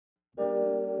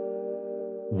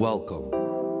Welcome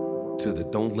to the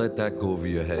Don't Let That Go Over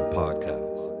Your Head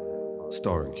podcast,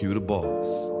 starring Q the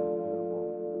Boss.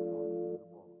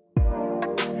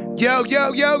 Yo,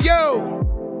 yo, yo,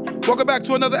 yo. Welcome back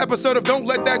to another episode of Don't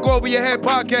Let That Go Over Your Head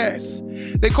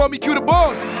podcast. They call me Q the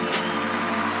Boss.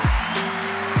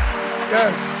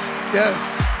 Yes,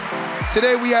 yes.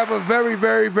 Today we have a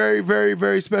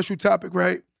very special topic,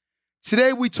 right?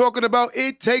 Today we talking about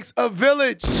it takes a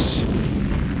village.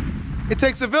 It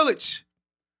takes a village.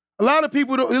 A lot of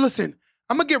people don't, listen,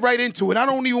 I'm going to get right into it. I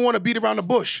don't even want to beat around the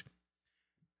bush.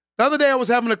 The other day I was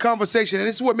having a conversation, and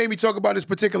this is what made me talk about this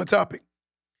particular topic.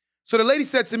 So the lady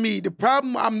said to me, the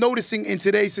problem I'm noticing in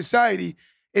today's society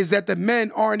is that the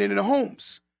men aren't in their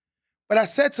homes. But I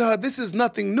said to her, this is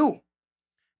nothing new.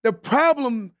 The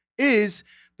problem is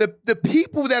the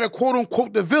people that are quote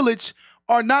unquote the village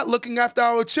are not looking after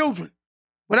our children.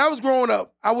 When I was growing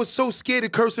up, I was so scared to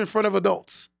curse in front of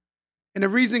adults. And the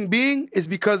reason being is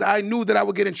because I knew that I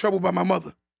would get in trouble by my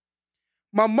mother.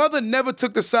 My mother never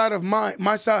took the side of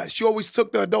my side. She always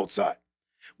took the adult side,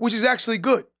 which is actually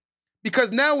good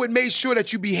because now it made sure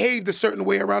that you behaved a certain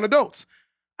way around adults.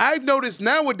 I've noticed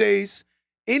nowadays,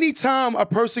 anytime a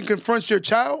person confronts your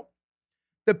child,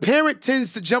 the parent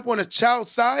tends to jump on a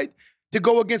child's side to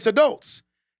go against adults.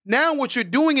 Now what you're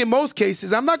doing in most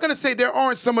cases, I'm not going to say there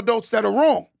aren't some adults that are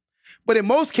wrong, but in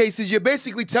most cases, you're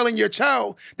basically telling your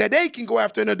child that they can go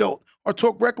after an adult or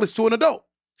talk reckless to an adult.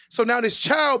 So now this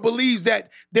child believes that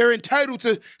they're entitled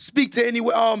to speak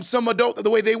to some adult the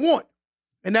way they want.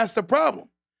 And that's the problem.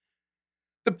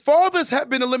 The fathers have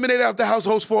been eliminated out of the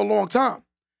households for a long time.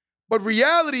 But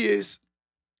reality is,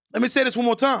 let me say this one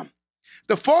more time.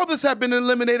 The fathers have been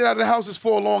eliminated out of the houses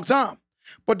for a long time.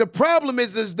 But the problem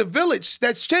is the village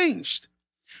that's changed.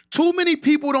 Too many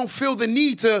people don't feel the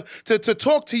need to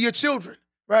talk to your children,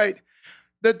 right?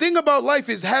 The thing about life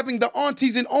is having the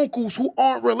aunties and uncles who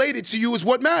aren't related to you is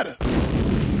what matter.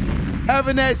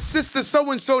 Having that sister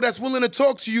so-and-so that's willing to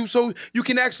talk to you so you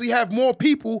can actually have more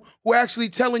people who are actually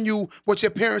telling you what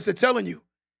your parents are telling you.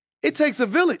 It takes a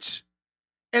village.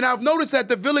 And I've noticed that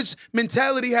the village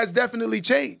mentality has definitely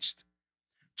changed.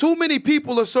 Too many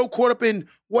people are so caught up in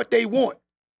what they want,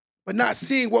 but not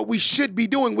seeing what we should be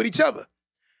doing with each other.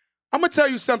 I'm going to tell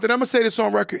you something. I'm going to say this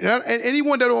on record. And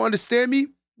anyone that don't understand me,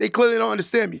 they clearly don't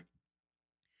understand me.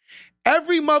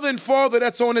 Every mother and father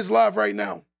that's on this live right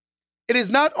now, it is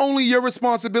not only your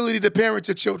responsibility to parent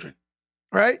your children,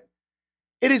 right?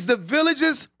 It is the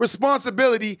village's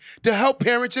responsibility to help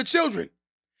parent your children.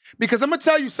 Because I'm going to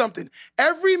tell you something.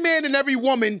 Every man and every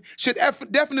woman should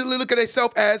definitely look at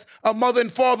themselves as a mother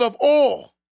and father of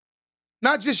all,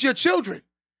 not just your children.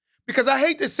 Because I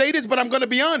hate to say this, but I'm going to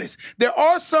be honest. There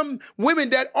are some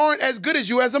women that aren't as good as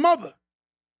you as a mother.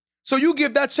 So you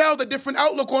give that child a different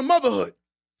outlook on motherhood.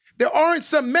 There aren't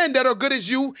some men that are good as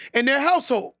you in their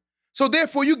household. So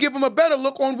therefore, you give them a better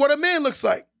look on what a man looks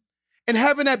like. And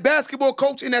having that basketball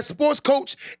coach and that sports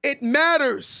coach, it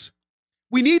matters.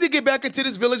 We need to get back into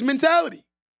this village mentality.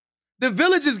 The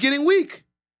village is getting weak,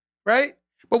 right?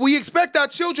 But we expect our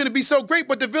children to be so great,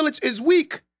 but the village is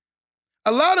weak.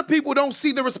 A lot of people don't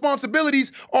see the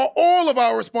responsibilities or all of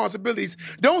our responsibilities.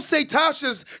 Don't say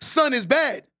Tasha's son is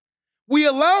bad. We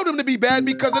allowed him to be bad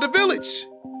because of the village.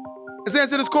 Let's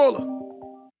answer this caller.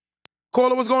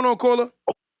 Caller, what's going on, caller?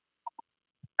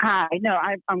 Hi. No,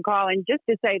 I'm calling just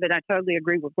to say that I totally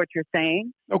agree with what you're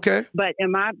saying. Okay. But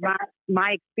in my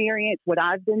experience, what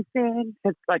I've been seeing,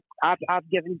 it's like I've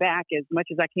given back as much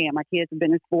as I can. My kids have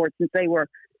been in sports since they were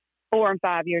 4 and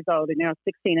 5 years old, and now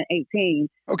 16 and 18.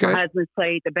 Okay. My husband's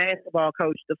played the basketball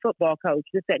coach, the football coach,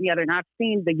 this, that, and the other. And I've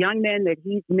seen the young men that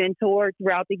he's mentored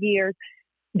throughout the years.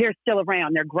 They're still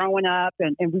around. They're growing up,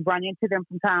 and we run into them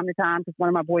from time to time because one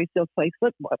of my boys still plays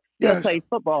football. Yes.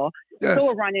 So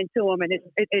we'll run into them, and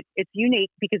it's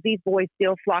unique because these boys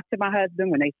still flock to my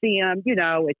husband when they see him. You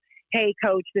know, it's, hey,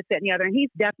 coach, this, that, and the other. And he's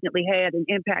definitely had an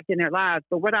impact in their lives.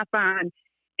 But what I find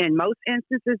in most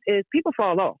instances is people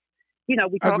fall off. You know,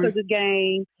 we talk a good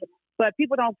game, but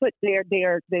people don't put their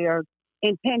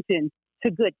intention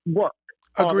to good work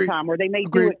all the time, or they may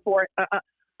do it for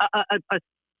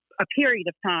a period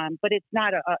of time, but it's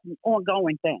not an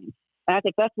ongoing thing. And I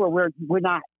think that's where we're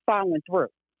not following through.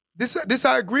 This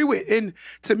I agree with. And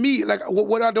to me, like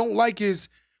what I don't like is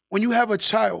when you have a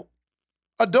child,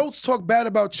 adults talk bad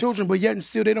about children, but yet and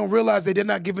still they don't realize that they're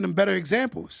not giving them better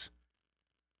examples.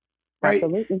 Right?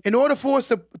 Absolutely. In order for us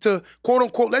to quote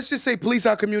unquote, let's just say police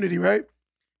our community, right?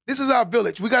 This is our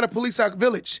village. We got to police our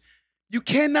village. You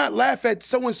cannot laugh at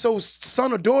so-and-so's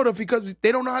son or daughter because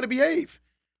they don't know how to behave.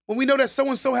 When we know that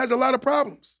so-and-so has a lot of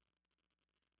problems.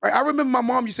 Right? I remember my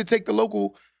mom used to take the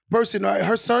local person,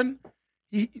 her son,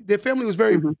 Their family was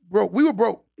very broke. We were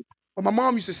broke. But my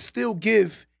mom used to still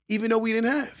give even though we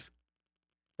didn't have.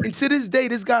 And to this day,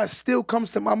 this guy still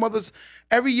comes to my mother's.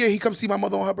 Every year he comes see my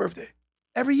mother on her birthday.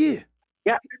 Every year.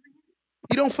 Yep.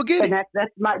 You don't forget and it.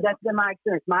 That's been my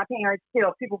experience. My parents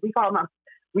still,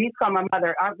 we used to call my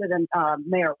mother, I live in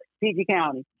Maryland, PG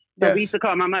County. So Yes. we used to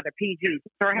call my mother PG.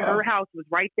 Her house was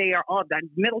right there. All the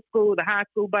middle school, the high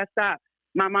school bus stop.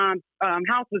 My mom's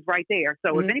house was right there.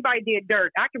 So if anybody did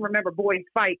dirt, I can remember boys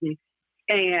fighting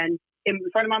and in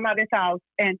front of my mother's house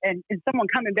and someone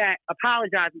coming back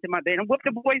apologizing to my dad and whooped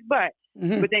the boy's butt.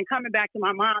 But then coming back to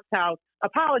my mom's house,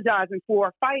 apologizing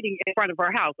for fighting in front of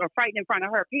her house or fighting in front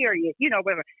of her, period. You know,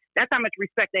 whatever. That's how much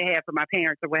respect they have for my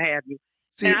parents or what have you.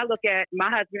 See, and I look at my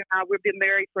husband and I, we've been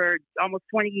married for almost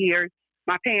 20 years.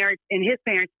 My parents and his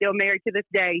parents still married to this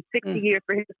day, 60 years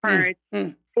for his parents,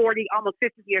 40, almost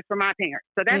 50 years for my parents.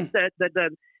 So that's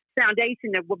the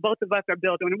foundation that both of us are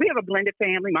built on. And we have a blended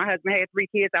family. My husband had 3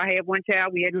 kids. I had 1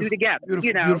 child. We had 2 together,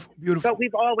 you know. Beautiful. But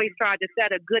we've always tried to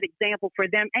set a good example for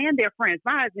them and their friends.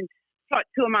 My husband taught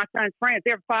 2 of my son's friends,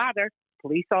 their father,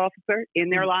 police officer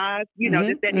in their lives, you know,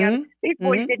 this, that, and the other. These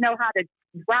boys didn't know how to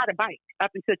ride a bike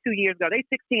up until 2 years ago. They're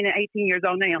 16 and 18 years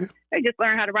old now. They just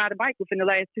learned how to ride a bike within the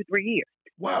last 2-3 years.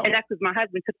 Wow. And that's because my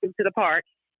husband took them to the park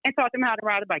and taught them how to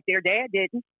ride a bike. Their dad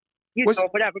didn't, you know,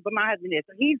 whatever, but my husband did.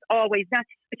 So he's always done.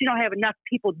 But you don't have enough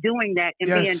people doing that and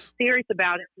being serious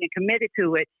about it and committed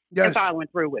to it and following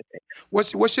through with it.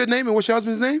 What's your name and what's your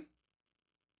husband's name?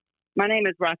 My name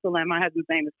is Russell and my husband's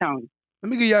name is Tony.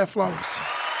 Let me give y'all flowers.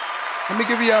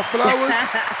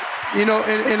 You know,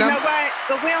 and you know I'm. what?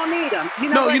 But we don't need them.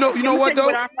 You know what though?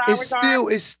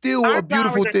 It's still a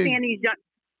beautiful thing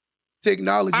to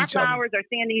acknowledge each other. Our flowers are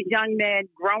seeing these young men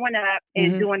growing up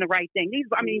and doing the right thing.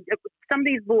 Some of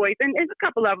these boys, and a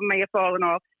couple of them may have fallen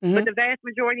off, but the vast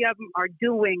majority of them are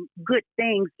doing good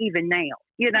things even now.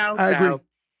 You know, I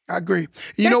agree.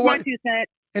 You know what? You said.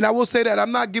 And I will say that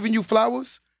I'm not giving you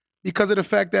flowers because of the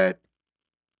fact that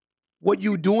what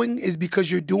you're doing is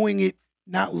because you're doing it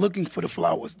not looking for the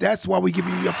flowers. That's why we're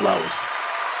giving you your flowers.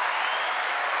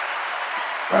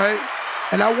 Right?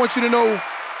 And I want you to know,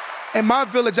 in my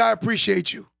village, I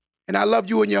appreciate you. And I love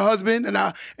you and your husband. And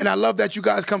I love that you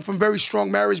guys come from very strong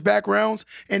marriage backgrounds.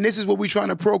 And this is what we're trying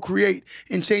to procreate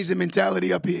and change the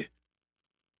mentality up here.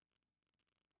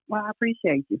 Well, I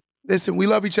appreciate you. Listen, we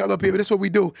love each other up here, but that's what we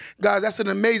do. Guys, that's an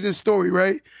amazing story,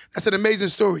 right? That's an amazing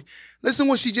story. Listen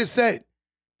what she just said.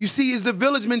 You see, it's the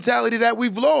village mentality that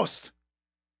we've lost.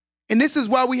 And this is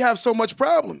why we have so much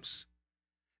problems.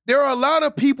 There are a lot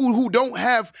of people who don't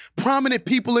have prominent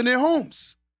people in their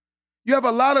homes. You have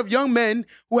a lot of young men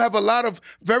who have a lot of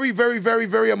very, very, very,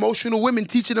 very emotional women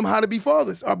teaching them how to be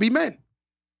fathers or be men.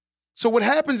 So what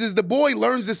happens is the boy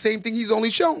learns the same thing he's only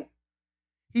shown.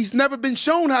 He's never been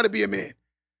shown how to be a man.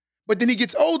 But then he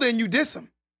gets older and you diss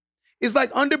him. It's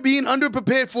like being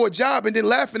underprepared for a job and then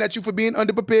laughing at you for being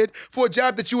underprepared for a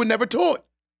job that you were never taught.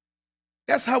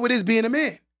 That's how it is being a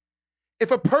man.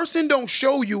 If a person don't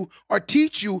show you or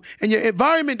teach you and your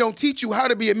environment don't teach you how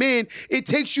to be a man, it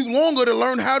takes you longer to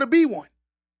learn how to be one.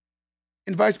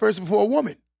 And vice versa for a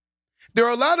woman. There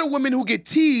are a lot of women who get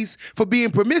teased for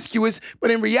being promiscuous,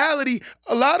 but in reality,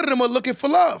 a lot of them are looking for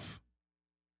love.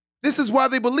 This is why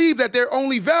they believe that their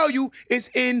only value is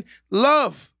in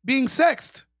love, being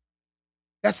sexed.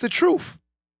 That's the truth.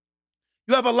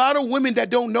 You have a lot of women that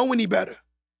don't know any better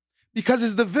because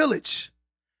it's the village.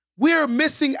 We're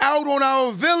missing out on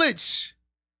our village,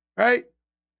 right?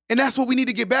 And that's what we need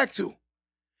to get back to.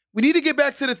 We need to get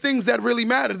back to the things that really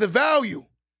matter, the value,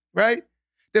 right?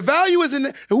 The value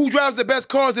isn't who drives the best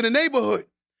cars in the neighborhood.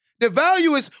 The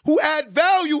value is who add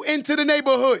value into the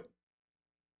neighborhood.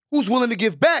 Who's willing to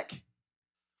give back?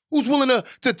 Who's willing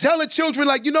to tell the children,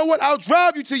 like, you know what, I'll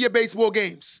drive you to your baseball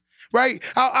games. Right?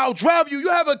 I'll drive you.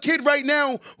 You have a kid right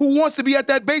now who wants to be at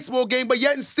that baseball game, but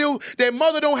yet and still their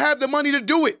mother don't have the money to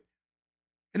do it.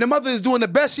 And the mother is doing the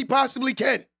best she possibly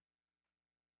can.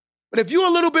 But if you're a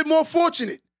little bit more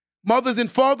fortunate, mothers and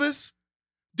fathers,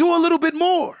 do a little bit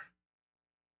more.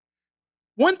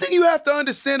 One thing you have to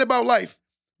understand about life,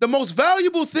 the most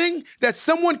valuable thing that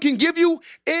someone can give you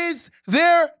is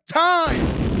their time.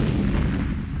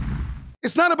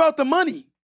 It's not about the money.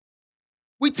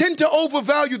 We tend to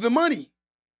overvalue the money.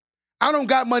 I don't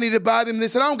got money to buy them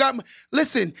this, and I don't got.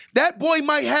 Listen, that boy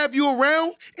might have you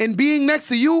around, and being next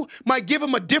to you might give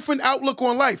him a different outlook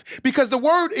on life. Because the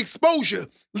word exposure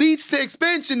leads to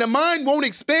expansion. The mind won't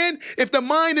expand if the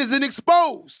mind isn't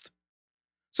exposed.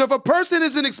 So if a person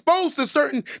isn't exposed to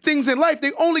certain things in life,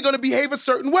 they're only going to behave a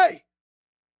certain way.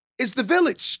 It's the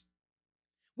village.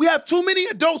 We have too many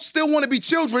adults still want to be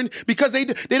children because they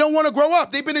don't want to grow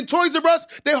up. They've been in Toys R Us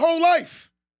their whole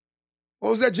life.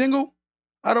 What was that jingle?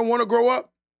 I don't want to grow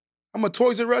up. I'm a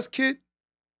Toys R Us kid.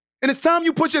 And it's time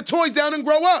you put your toys down and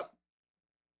grow up.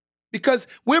 Because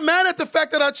we're mad at the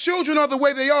fact that our children are the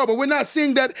way they are, but we're not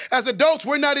seeing that as adults,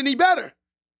 we're not any better.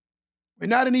 We're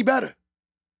not any better.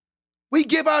 We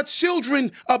give our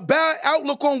children a bad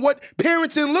outlook on what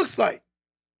parenting looks like.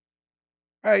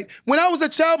 Right? When I was a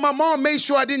child, my mom made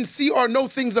sure I didn't see or know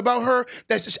things about her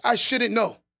that I shouldn't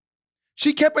know.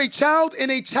 She kept a child in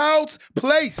a child's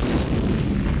place.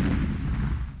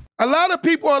 A lot of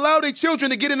people allow their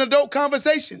children to get in adult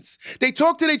conversations. They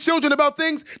talk to their children about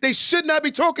things they should not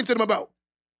be talking to them about.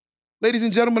 Ladies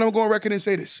and gentlemen, I'm going on record and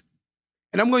say this,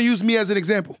 and I'm going to use me as an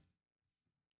example.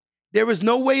 There is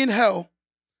no way in hell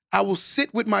I will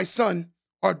sit with my son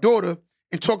or daughter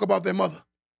and talk about their mother.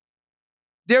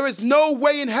 There is no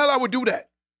way in hell I would do that.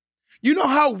 You know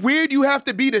how weird you have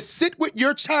to be to sit with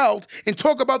your child and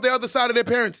talk about the other side of their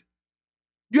parents?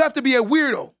 You have to be a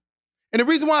weirdo. And the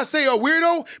reason why I say a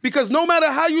weirdo, because no matter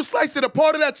how you slice it, a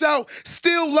part of that child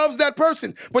still loves that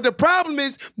person. But the problem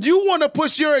is you want to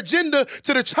push your agenda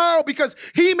to the child because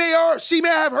he may or she may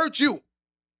have hurt you.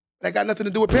 That got nothing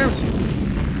to do with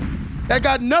parenting. That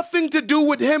got nothing to do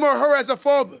with him or her as a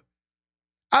father.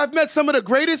 I've met some of the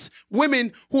greatest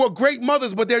women who are great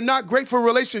mothers, but they're not great for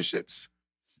relationships.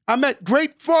 I met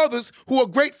great fathers who are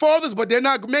great fathers, but they're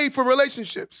not made for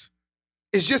relationships.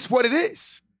 It's just what it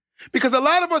is. Because a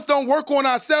lot of us don't work on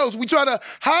ourselves. We try to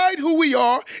hide who we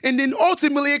are, and then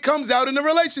ultimately it comes out in the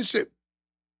relationship.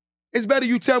 It's better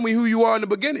you tell me who you are in the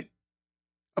beginning,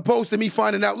 opposed to me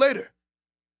finding out later.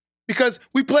 Because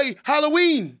we play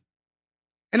Halloween,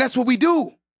 and that's what we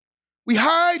do. We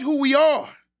hide who we are.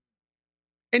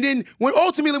 And then when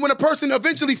a person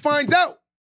eventually finds out,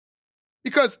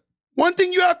 because one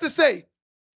thing you have to say,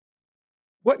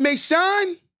 what may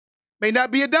shine may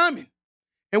not be a diamond,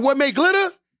 and what may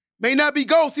glitter may not be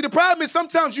gold. See, the problem is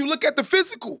sometimes you look at the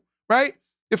physical, right?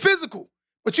 The physical,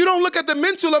 but you don't look at the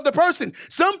mental of the person.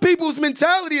 Some people's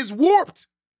mentality is warped.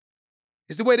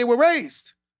 It's the way they were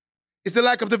raised. It's the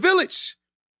lack of the village.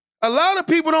 A lot of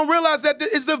people don't realize that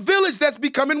it's the village that's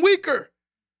becoming weaker.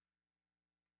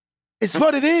 It's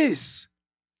what it is.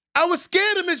 I was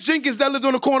scared of Miss Jenkins that lived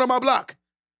on the corner of my block.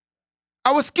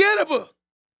 I was scared of her.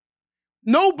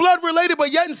 No blood related,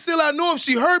 but yet and still I knew if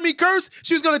she heard me curse,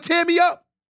 she was going to tear me up.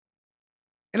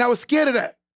 And I was scared of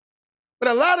that. But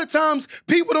a lot of times,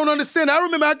 people don't understand. I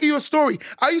remember, I'll give you a story.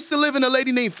 I used to live in a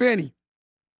lady named Fanny,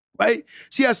 right?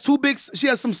 She has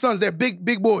some sons. They're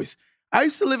big boys. I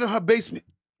used to live in her basement,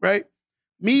 right?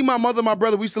 Me, my mother, my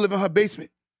brother, we used to live in her basement.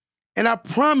 And I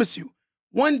promise you,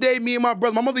 one day, me and my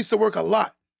brother, my mother used to work a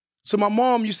lot. So my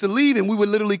mom used to leave and we would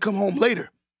literally come home later.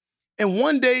 And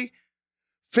one day,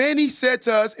 Fanny said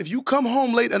to us, if you come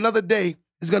home late another day,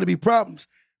 there's going to be problems.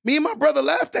 Me and my brother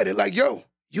laughed at it like, yo,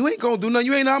 you ain't going to do nothing.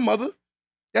 You ain't our mother.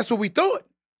 That's what we thought.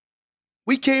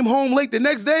 We came home late the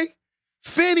next day.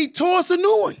 Fanny tore us a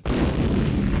new one.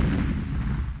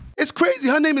 It's crazy.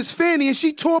 Her name is Fanny and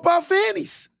she tore up our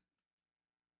fannies.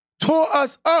 Tore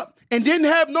us up and didn't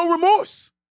have no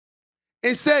remorse.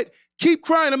 And said, keep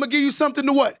crying, I'm going to give you something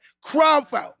to what? Cry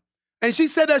about. And she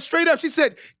said that straight up. She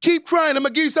said, keep crying, I'm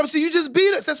going to give you something. She said, you just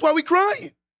beat us. That's why we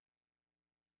crying.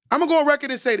 I'm going to go on record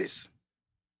and say this.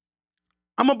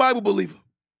 I'm a Bible believer.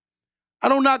 I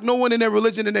don't knock no one in their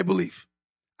religion and their belief.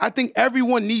 I think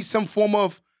everyone needs some form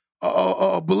of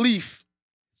belief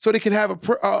so they can have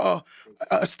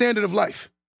a standard of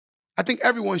life. I think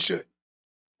everyone should.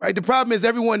 Right? The problem is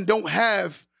everyone don't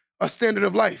have a standard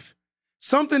of life.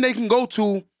 Something they can go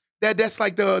to that's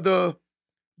like the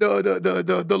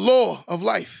law of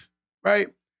life, right?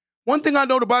 One thing I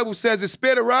know the Bible says is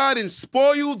spare the rod and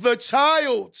spoil the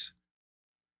child.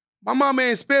 My mama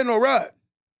ain't spared no rod.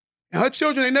 And her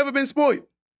children ain't never been spoiled.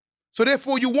 So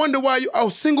therefore you wonder why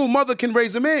a single mother can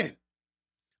raise a man.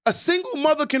 A single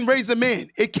mother can raise a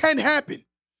man. It can happen.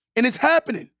 And it's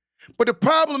happening. But the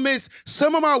problem is,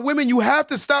 some of our women, you have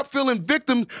to stop feeling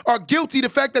victim or guilty the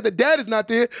fact that the dad is not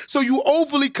there, so you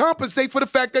overly compensate for the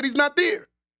fact that he's not there.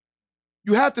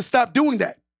 You have to stop doing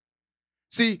that.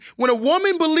 See, when a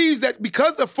woman believes that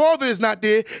because the father is not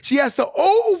there, she has to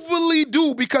overly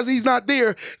do because he's not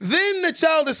there, then the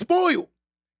child is spoiled,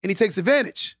 and he takes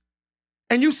advantage.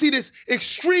 And you see this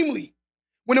extremely.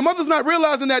 When the mother's not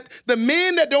realizing that the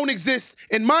man that don't exist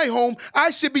in my home,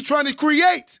 I should be trying to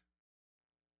create.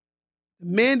 The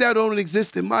man that don't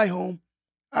exist in my home,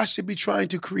 I should be trying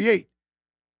to create.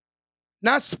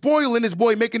 Not spoiling his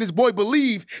boy, making his boy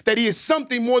believe that he is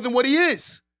something more than what he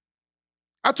is.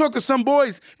 I talked to some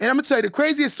boys, and I'm going to tell you the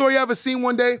craziest story I ever seen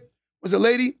one day. was a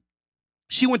lady.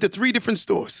 She went to 3 different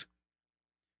stores.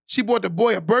 She bought the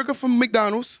boy a burger from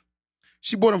McDonald's.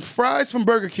 She bought him fries from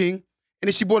Burger King. And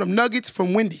then she bought him nuggets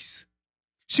from Wendy's.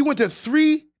 She went to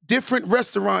 3 different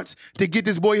restaurants to get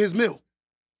this boy his meal.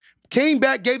 Came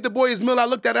back, gave the boy his meal. I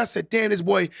looked at it, I said, damn, this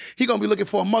boy, he gonna be looking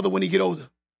for a mother when he get older.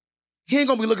 He ain't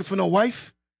gonna be looking for no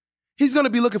wife. He's gonna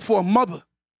be looking for a mother.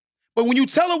 But when you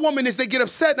tell a woman this, they get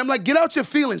upset. And I'm like, get out your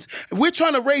feelings. We're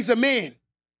trying to raise a man.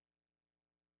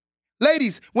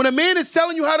 Ladies, when a man is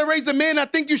telling you how to raise a man, I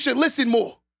think you should listen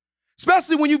more.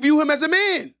 Especially when you view him as a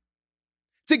man.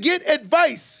 To get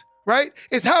advice, right,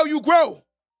 is how you grow.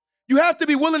 You have to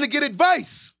be willing to get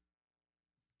advice.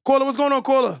 Caller, what's going on,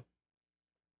 caller?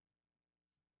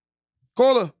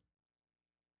 Caller.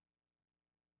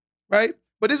 Right?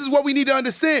 But this is what we need to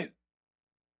understand.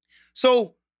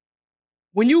 So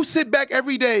when you sit back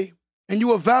every day and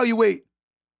you evaluate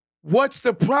what's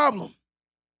the problem,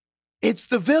 it's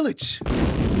the village.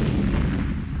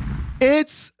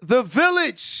 It's the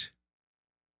village.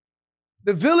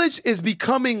 The village is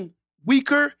becoming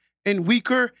weaker and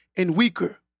weaker and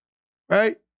weaker,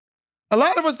 right? A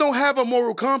lot of us don't have a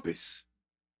moral compass.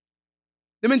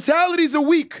 The mentalities are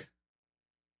weak.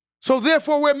 So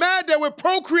therefore, we're mad that we're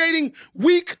procreating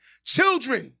weak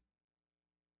children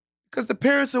because the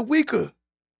parents are weaker.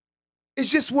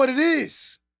 It's just what it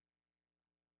is.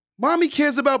 Mommy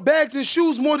cares about bags and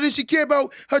shoes more than she cares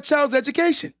about her child's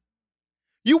education.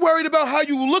 You worried about how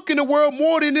you look in the world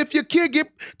more than if your kid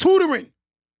get tutoring.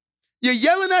 You're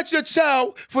yelling at your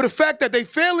child for the fact that they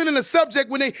failing in a subject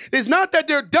when it's not that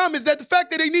they're dumb, it's that the fact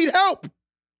that they need help.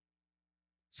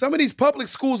 Some of these public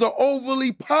schools are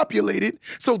overly populated,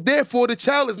 so therefore the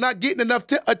child is not getting enough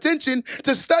attention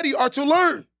to study or to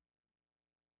learn.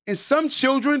 And some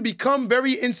children become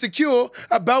very insecure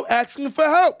about asking for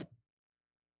help.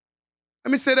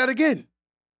 Let me say that again.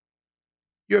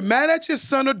 You're mad at your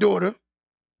son or daughter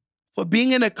for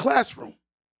being in a classroom,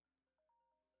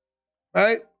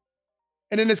 right?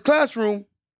 And in this classroom,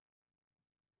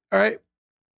 all right,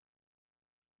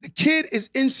 the kid is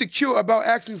insecure about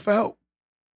asking for help.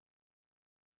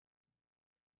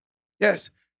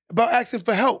 Yes, about asking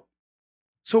for help.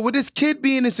 So with this kid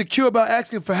being insecure about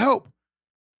asking for help,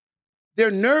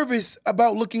 they're nervous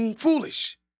about looking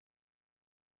foolish.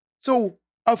 So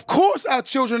of course our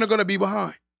children are going to be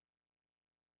behind,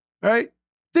 right?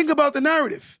 Think about the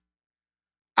narrative.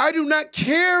 I do not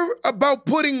care about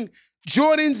putting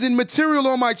Jordans and material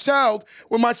on my child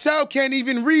when my child can't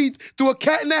even read through a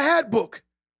Cat in a Hat book.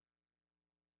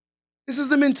 This is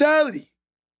the mentality.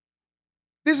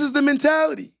 This is the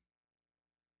mentality.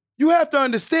 You have to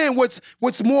understand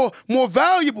what's more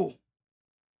valuable.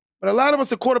 But a lot of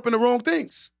us are caught up in the wrong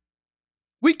things.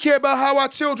 We care about how our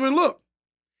children look.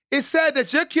 It's sad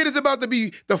that your kid is about to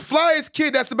be the flyest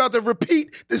kid that's about to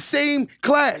repeat the same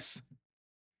class.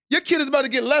 Your kid is about to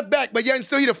get left back, but yet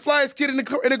still he's the flyest kid in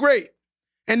the grade.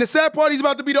 And the sad part, he's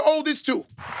about to be the oldest too.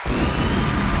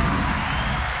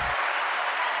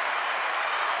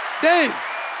 Damn.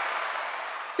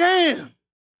 Damn.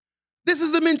 This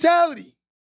is the mentality.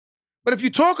 But if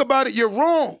you talk about it, you're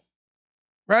wrong,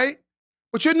 right?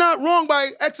 But you're not wrong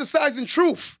by exercising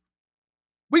truth.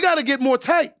 We got to get more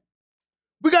tight.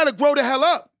 We got to grow the hell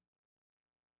up.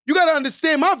 You got to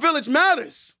understand my village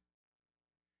matters.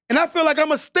 And I feel like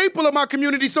I'm a staple of my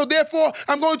community, so therefore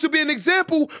I'm going to be an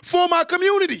example for my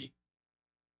community.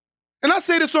 And I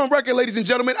say this on record, ladies and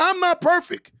gentlemen, I'm not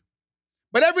perfect.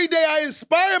 But every day I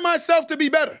inspire myself to be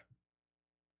better.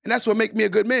 And that's what makes me a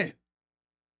good man.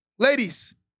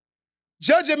 Ladies,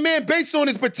 judge a man based on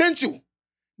his potential.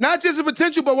 Not just his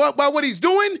potential, but by what he's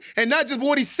doing and not just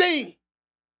what he's saying.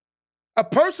 A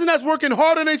person that's working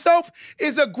hard on themselves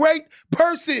is a great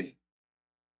person.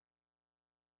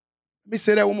 Let me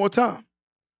say that one more time.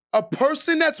 A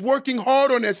person that's working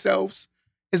hard on themselves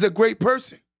is a great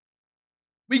person.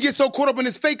 We get so caught up in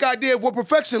this fake idea of what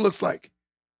perfection looks like.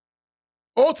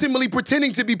 Ultimately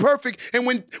pretending to be perfect, and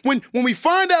when we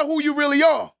find out who you really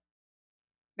are,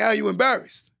 now you're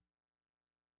embarrassed.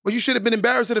 But you should have been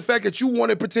embarrassed at the fact that you want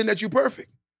to pretend that you're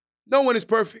perfect. No one is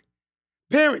perfect.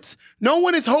 Parents, no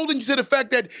one is holding you to the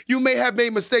fact that you may have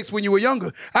made mistakes when you were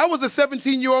younger. I was a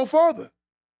 17-year-old father.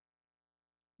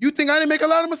 You think I didn't make a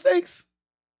lot of mistakes?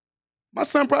 My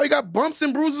son probably got bumps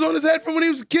and bruises on his head from when he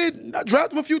was a kid. I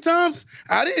dropped him a few times.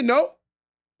 I didn't know,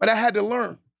 but I had to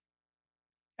learn.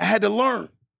 I had to learn,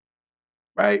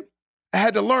 right? I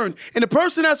had to learn. And the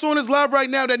person that's on this live right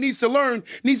now that needs to learn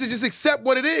needs to just accept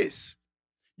what it is.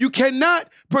 You cannot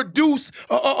produce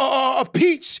a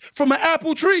peach from an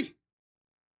apple tree.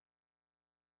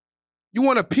 You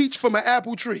want a peach from an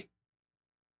apple tree.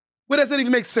 Where does that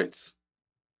even make sense?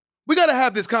 We got to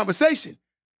have this conversation.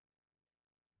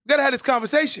 We got to have this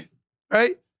conversation,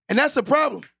 right? And that's a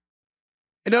problem.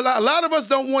 And a lot of us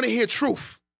don't want to hear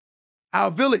truth. Our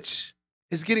village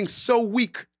is getting so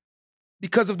weak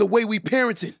because of the way we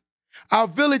parenting. Our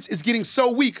village is getting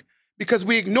so weak because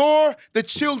we ignore the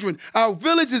children. Our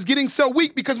village is getting so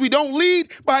weak because we don't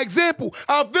lead by example.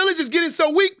 Our village is getting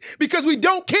so weak because we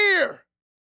don't care.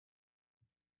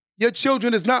 Your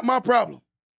children is not my problem.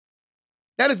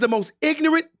 That is the most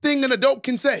ignorant thing an adult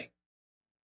can say.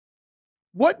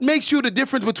 What makes you the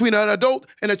difference between an adult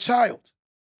and a child?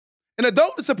 An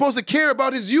adult is supposed to care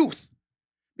about his youth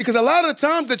because a lot of the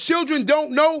times the children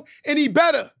don't know any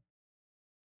better.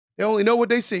 They only know what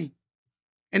they see,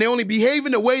 and they only behave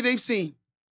in the way they've seen.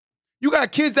 You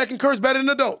got kids that can curse better than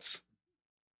adults,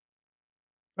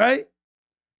 right?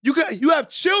 You have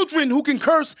children who can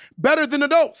curse better than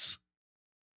adults.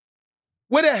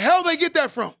 Where the hell they get that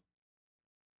from?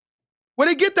 Where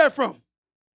they get that from?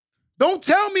 Don't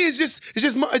tell me it's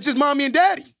just mommy and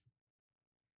daddy.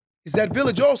 It's that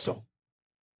village also.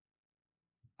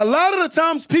 A lot of the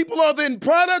times people are the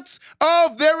products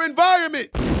of their environment.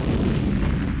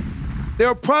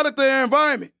 They're a product of their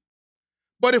environment.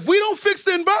 But if we don't fix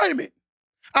the environment,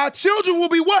 our children will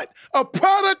be what? A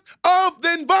product of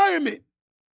the environment.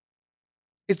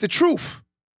 It's the truth.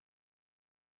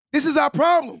 This is our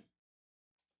problem.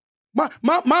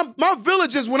 My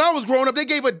villagers, when I was growing up, they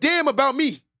gave a damn about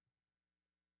me.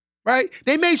 Right?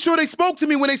 They made sure they spoke to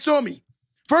me when they saw me.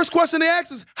 First question they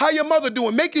asked is, how your mother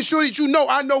doing? Making sure that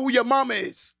I know who your mama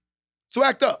is. So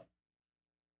act up.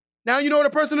 Now you know what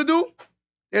a person to do?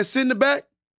 They'll sit in the back,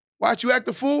 watch you act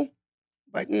a fool.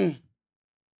 Like,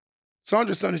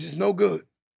 Sandra's son is just no good.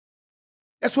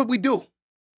 That's what we do.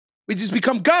 We just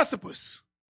become gossipers.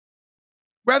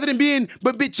 Rather than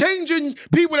be changing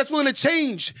people that's willing to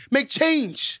change, make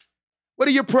change. What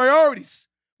are your priorities?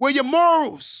 What are your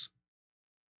morals?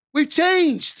 We've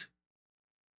changed.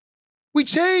 We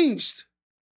changed.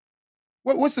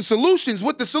 What's the solutions?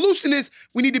 What the solution is,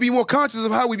 we need to be more conscious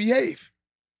of how we behave.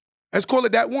 Let's call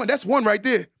it that one. That's one right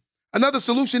there. Another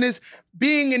solution is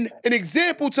being an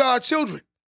example to our children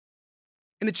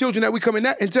and the children that we come in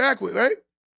interact with, right?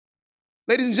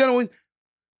 Ladies and gentlemen,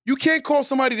 you can't call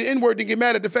somebody the N-word and get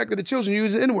mad at the fact that the children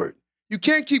use the N-word. You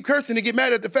can't keep cursing and get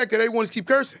mad at the fact that everyone's keep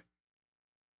cursing.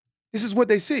 This is what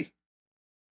they see.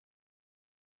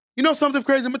 You know something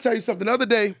crazy? I'm gonna tell you something. The other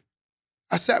day,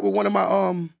 I sat with one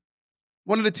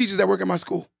of the teachers that work at my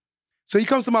school. So he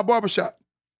comes to my barbershop,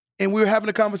 and we were having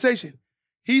a conversation.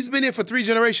 He's been here for 3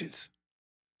 generations.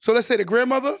 So let's say the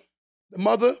grandmother, the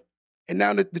mother, and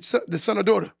now the son or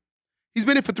daughter. He's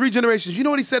been here for 3 generations. You know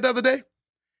what he said the other day?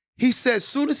 He said, as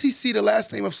soon as he see the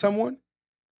last name of someone,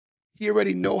 he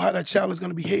already know how that child is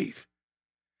gonna behave.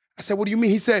 I said, what do you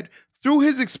mean? He said, through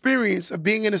his experience of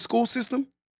being in the school system,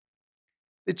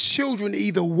 the children are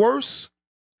either worse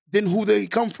than who they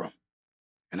come from.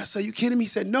 And I said, you kidding me? He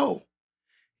said, no.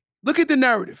 Look at the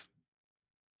narrative.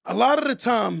 A lot of the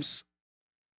times,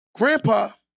 grandpa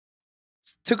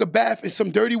took a bath in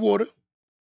some dirty water,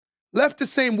 left the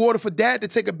same water for dad to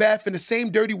take a bath in the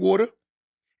same dirty water.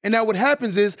 And now what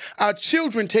happens is our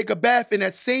children take a bath in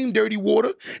that same dirty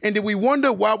water, and then we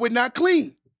wonder why we're not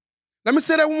clean. Let me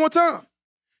say that one more time.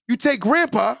 You take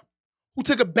grandpa, who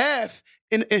took a bath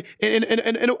in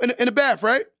a bath,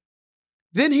 right?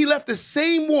 Then he left the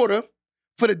same water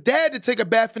for the dad to take a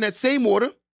bath in that same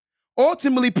water,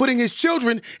 ultimately putting his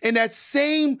children in that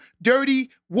same dirty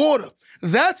water.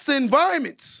 That's the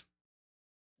environments.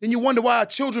 Then you wonder why our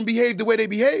children behave the way they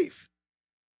behave.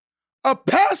 A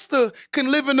pastor can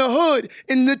live in the hood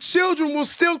and the children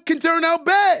can turn out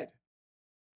bad.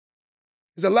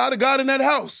 There's a lot of God in that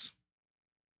house.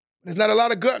 There's not a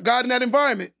lot of God in that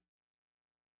environment.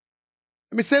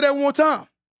 Let me say that one more time.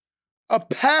 A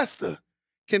pastor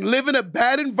can live in a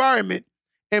bad environment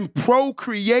and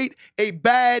procreate a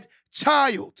bad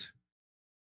child.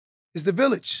 It's the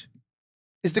village.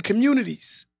 It's the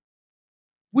communities.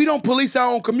 We don't police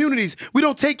our own communities. We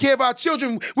don't take care of our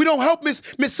children. We don't help Miss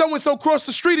So-and-so cross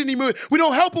the street anymore. We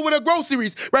don't help her with her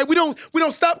groceries, right? We don't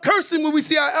stop cursing when we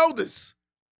see our elders.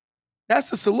 That's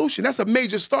the solution. That's a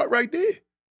major start right there.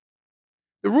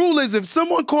 The rule is if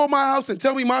someone called my house and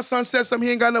tell me my son said something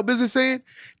he ain't got no business saying,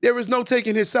 there is no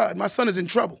taking his side. My son is in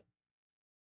trouble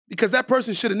because that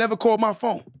person should have never called my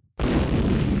phone.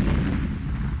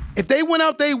 If they went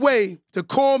out their way to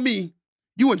call me,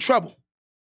 you in trouble.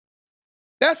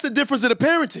 That's the difference of the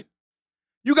parenting.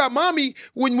 You got mommy,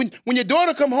 when your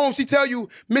daughter come home, she tell you,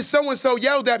 Miss So-and-so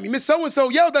yelled at me. Miss So-and-so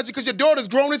yelled at you because your daughter's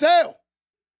grown as hell.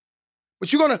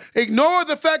 But you're going to ignore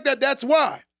the fact that that's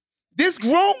why. This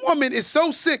grown woman is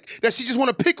so sick that she just want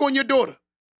to pick on your daughter.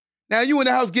 Now you in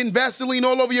the house getting Vaseline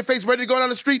all over your face, ready to go down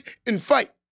the street and fight.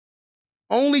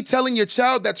 Only telling your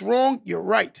child that's wrong, you're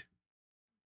right.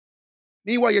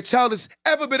 Meanwhile, your child has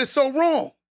ever been so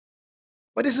wrong.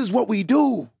 But this is what we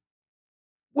do.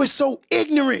 We're so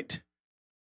ignorant.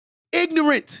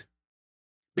 Ignorant.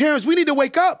 Parents, we need to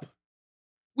wake up.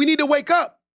 We need to wake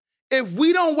up. If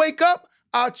we don't wake up,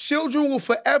 our children will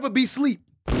forever be asleep.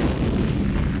 Let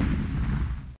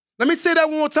me say that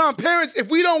one more time. Parents, if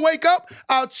we don't wake up,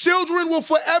 our children will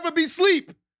forever be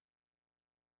asleep.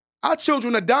 Our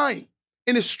children are dying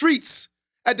in the streets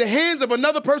at the hands of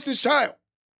another person's child.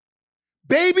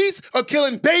 Babies are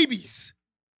killing babies.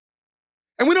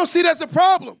 And we don't see that as a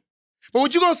problem. But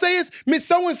what you're going to say is, Miss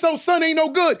So-and-so's son ain't no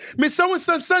good. Miss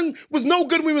So-and-so's son was no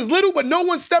good when he was little, but no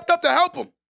one stepped up to help him.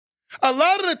 A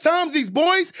lot of the times these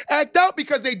boys act out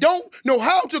because they don't know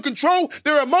how to control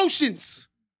their emotions.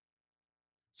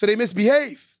 So they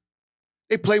misbehave.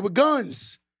 They play with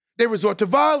guns. They resort to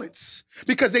violence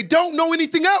because they don't know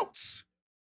anything else.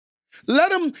 Let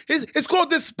them, it's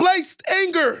called displaced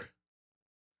anger.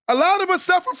 A lot of us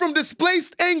suffer from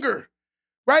displaced anger.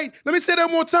 Right? Let me say that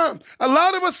one more time. A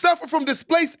lot of us suffer from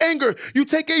displaced anger. You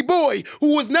take a boy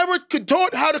who was never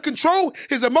taught how to control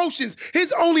his emotions.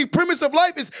 His only premise of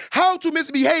life is how to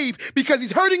misbehave because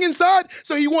he's hurting inside,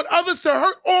 so he wants others to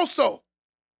hurt also.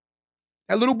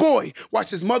 That little boy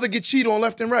watched his mother get cheated on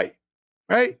left and right.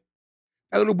 Right?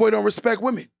 That little boy don't respect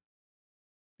women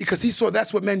because he saw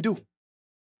that's what men do.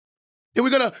 And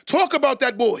we're going to talk about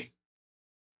that boy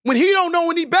when he don't know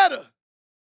any better.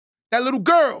 That little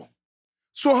girl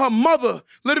saw her mother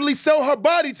literally sell her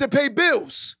body to pay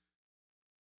bills.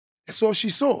 That's all she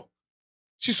saw.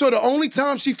 She saw the only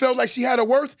time she felt like she had a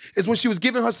worth is when she was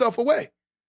giving herself away.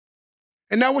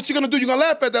 And now what you're going to do, you're going to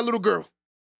laugh at that little girl.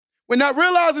 We're not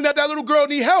realizing that that little girl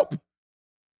need help.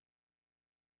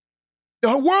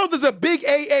 The world is a big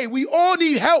AA. We all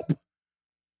need help.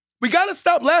 We got to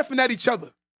stop laughing at each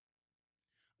other.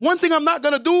 One thing I'm not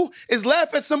going to do is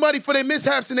laugh at somebody for their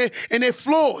mishaps and their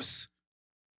flaws.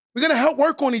 We're going to help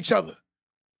work on each other.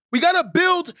 We got to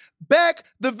build back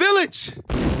the village.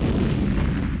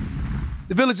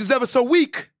 The village is ever so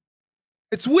weak.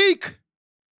 It's weak.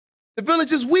 The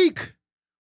village is weak.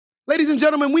 Ladies and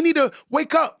gentlemen, we need to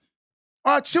wake up.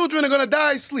 Our children are going to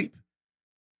die asleep.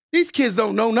 These kids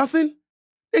don't know nothing.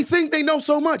 They think they know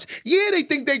so much. Yeah, they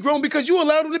think they grown because you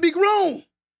allowed them to be grown.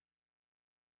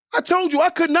 I told you I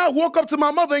could not walk up to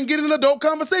my mother and get an adult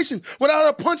conversation without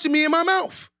her punching me in my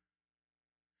mouth.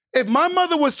 If my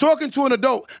mother was talking to an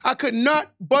adult, I could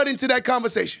not butt into that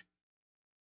conversation.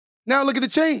 Now look at the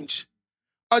change.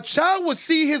 A child would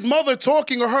see his mother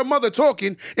talking or her mother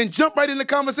talking and jump right in the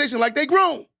conversation like they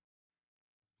grown.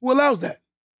 Who allows that?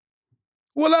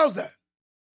 Who allows that?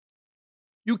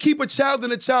 You keep a child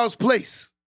in a child's place.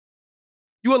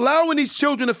 You allowing these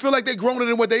children to feel like they're growner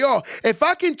than what they are. If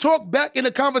I can talk back in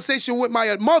a conversation with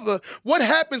my mother, what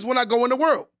happens when I go in the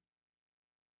world?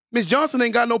 Miss Johnson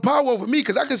ain't got no power over me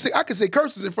because I can say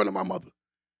curses in front of my mother.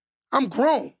 I'm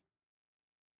grown.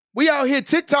 We out here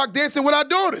TikTok dancing with our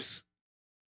daughters.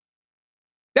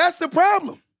 That's the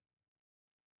problem.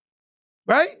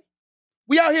 Right?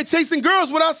 We out here chasing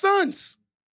girls with our sons.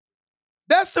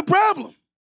 That's the problem.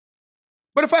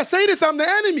 But if I say this, I'm the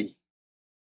enemy.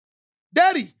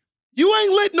 Daddy, you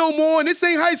ain't lit no more and this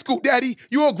ain't high school, Daddy.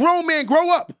 You're a grown man, grow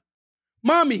up.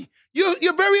 Mommy, you're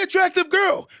a very attractive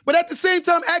girl, but at the same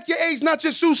time, act your age, not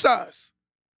your shoe size.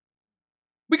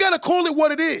 We gotta call it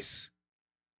what it is.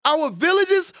 Our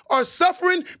villages are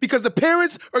suffering because the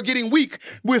parents are getting weak.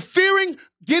 We're fearing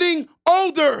getting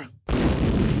older.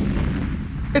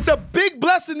 It's a big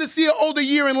blessing to see an older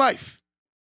year in life.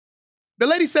 The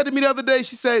lady said to me the other day,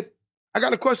 she said, I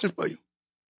got a question for you.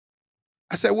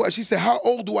 I said, what? She said, how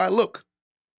old do I look?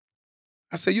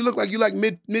 I said, you look like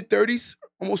mid-30s,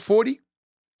 almost 40.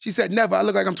 She said, never. I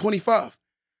look like I'm 25.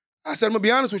 I said, I'm going to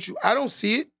be honest with you. I don't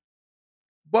see it.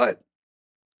 But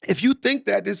if you think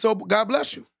that, then so God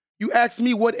bless you. You asked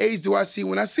me what age do I see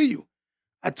when I see you.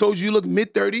 I told you look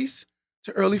mid-30s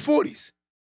to early 40s.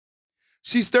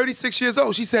 She's 36 years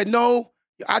old. She said, no,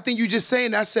 I think you just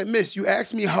saying that. I said, miss, you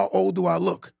asked me how old do I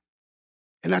look.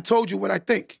 And I told you what I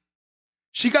think.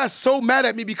 She got so mad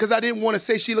at me because I didn't want to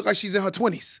say she looked like she's in her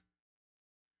 20s.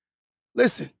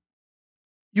 Listen,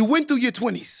 you went through your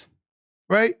 20s,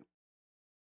 right?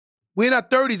 We're in our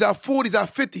 30s, our 40s, our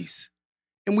 50s,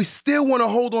 and we still want to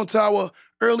hold on to our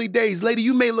early days. Lady,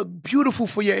 you may look beautiful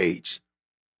for your age,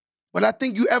 but I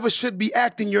think you ever should be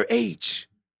acting your age.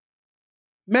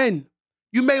 Men,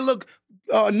 you may look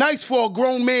nice for a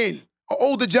grown man, an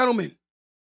older gentleman,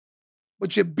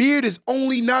 but your beard is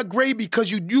only not gray because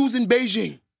you're using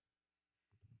Beijing.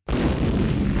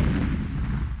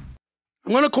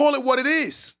 I'm going to call it what it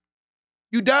is.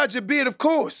 You dyed your beard, of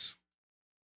course.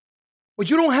 But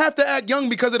you don't have to act young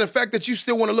because of the fact that you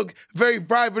still want to look very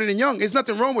vibrant and young. There's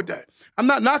nothing wrong with that. I'm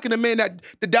not knocking a man that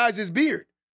dyes his beard.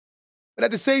 But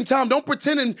at the same time, don't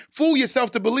pretend and fool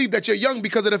yourself to believe that you're young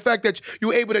because of the fact that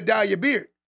you're able to dye your beard.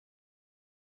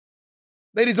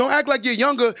 Ladies, don't act like you're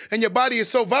younger and your body is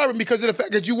so vibrant because of the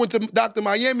fact that you went to Dr.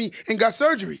 Miami and got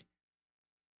surgery.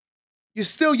 You're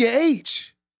still your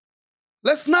age.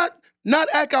 Let's not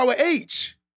act our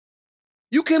age.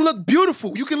 You can look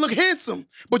beautiful, you can look handsome,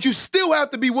 but you still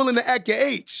have to be willing to act your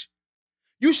age.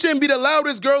 You shouldn't be the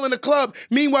loudest girl in the club,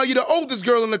 meanwhile you're the oldest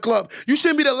girl in the club. You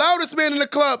shouldn't be the loudest man in the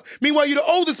club, meanwhile you're the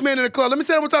oldest man in the club. Let me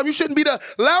say that one time. You shouldn't be the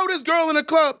loudest girl in the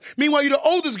club, meanwhile you're the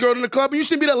oldest girl in the club. And you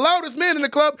shouldn't be the loudest man in the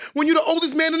club when you're the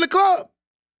oldest man in the club.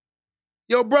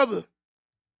 Yo, brother,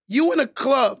 you in a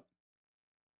club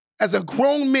as a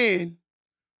grown man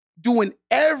doing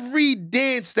every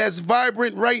dance that's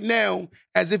vibrant right now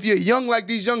as if you're young like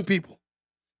these young people,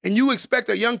 and you expect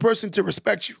a young person to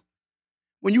respect you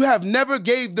when you have never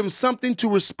gave them something to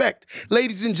respect.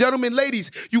 Ladies and gentlemen, ladies,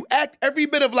 you act every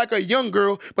bit of like a young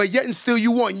girl, but yet and still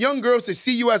you want young girls to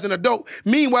see you as an adult.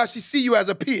 Meanwhile, she see you as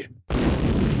a peer. But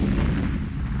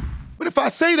if I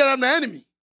say that, I'm the enemy.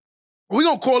 We're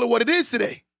going to call it what it is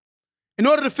today. In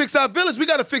order to fix our village, we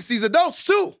got to fix these adults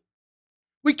too.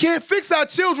 We can't fix our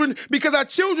children because our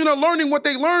children are learning what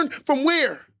they learned from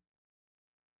where?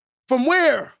 From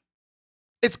where?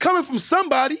 It's coming from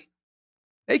somebody.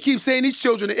 They keep saying these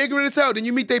children are ignorant as hell. Then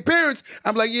you meet their parents.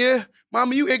 I'm like, yeah,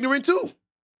 mama, you ignorant too.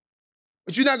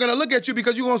 But you're not going to look at you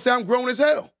because you're going to say I'm grown as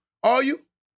hell. Are you?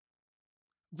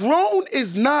 Grown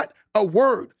is not a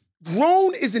word.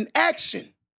 Grown is an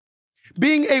action.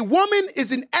 Being a woman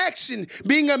is an action.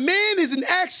 Being a man is an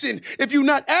action. If you're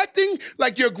not acting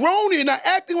like you're grown, you're not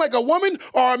acting like a woman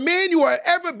or a man, you are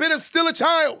every bit of still a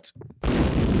child.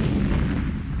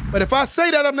 But if I say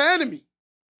that, I'm the enemy.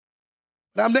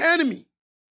 But I'm the enemy.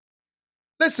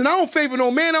 Listen, I don't favor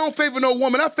no man, I don't favor no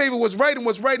woman. I favor what's right and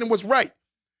what's right and what's right.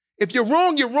 If you're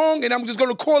wrong, and I'm just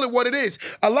going to call it what it is.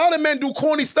 A lot of men do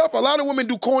corny stuff. A lot of women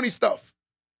do corny stuff.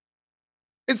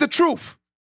 It's the truth.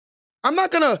 I'm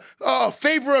not going to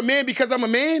favor a man because I'm a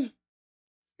man.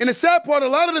 And the sad part, a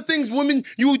lot of the things women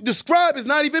you describe is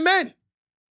not even men.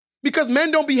 Because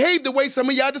men don't behave the way some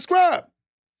of y'all describe.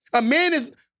 A man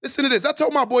is, listen to this. I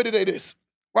told my boy today this.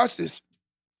 Watch this.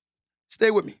 Stay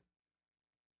with me.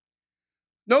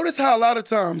 Notice how a lot of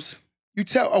times you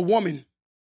tell a woman,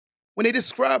 when they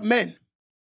describe men,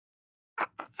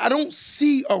 I don't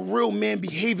see a real man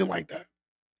behaving like that,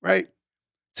 right?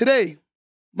 Today,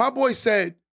 my boy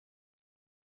said,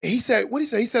 he said, what did he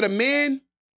say? He said, a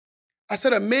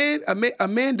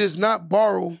man does not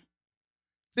borrow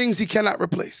things he cannot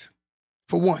replace,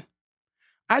 for one.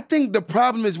 I think the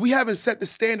problem is we haven't set the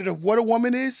standard of what a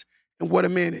woman is and what a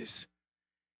man is.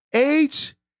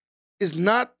 Age is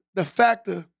not the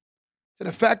factor to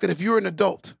the fact that if you're an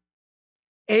adult.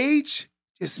 Age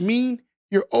just means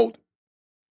you're old,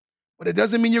 but it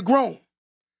doesn't mean you're grown.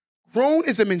 Grown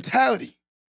is a mentality,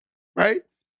 right?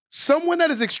 Someone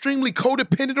that is extremely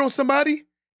codependent on somebody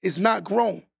is not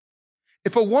grown.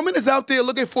 If a woman is out there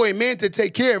looking for a man to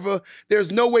take care of her,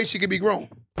 there's no way she can be grown.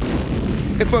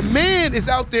 If a man is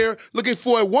out there looking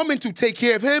for a woman to take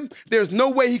care of him, there's no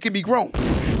way he can be grown,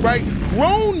 right?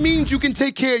 Grown means you can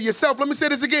take care of yourself. Let me say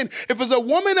this again. If there's a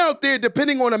woman out there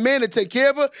depending on a man to take care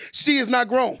of her, she is not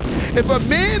grown. If a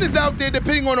man is out there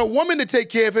depending on a woman to take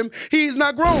care of him, he is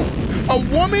not grown. A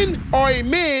woman or a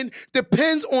man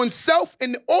depends on self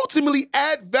and ultimately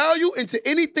add value into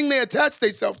anything they attach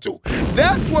themselves to.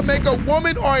 That's what makes a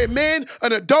woman or a man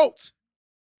an adult.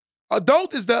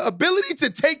 Adult is the ability to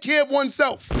take care of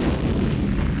oneself.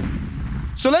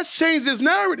 So let's change this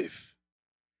narrative.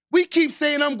 We keep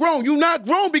saying I'm grown. You're not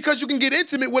grown because you can get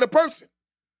intimate with a person.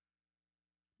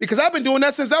 Because I've been doing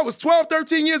that since I was 12,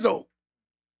 13 years old.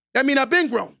 That means I've been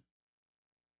grown.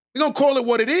 We're going to call it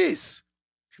what it is.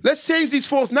 Let's change these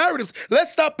false narratives.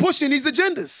 Let's stop pushing these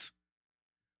agendas.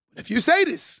 If you say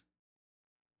this,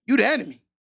 you're the enemy.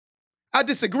 I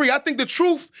disagree. I think the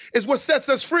truth is what sets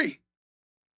us free.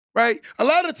 Right? A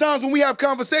lot of the times when we have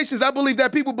conversations, I believe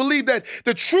that people believe that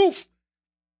the truth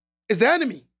is the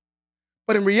enemy.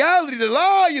 But in reality, the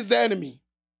lie is the enemy.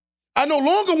 I no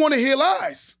longer want to hear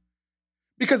lies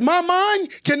because my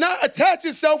mind cannot attach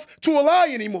itself to a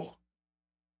lie anymore.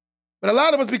 But a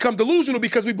lot of us become delusional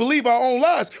because we believe our own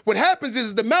lies. What happens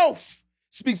is the mouth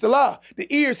speaks the lie.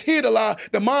 The ears hear the lie.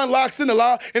 The mind locks in the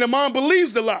lie, and the mind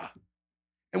believes the lie.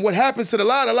 And what happens to the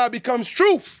lie becomes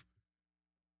truth.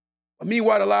 But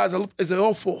meanwhile, the lie is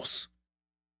all false.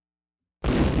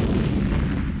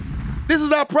 This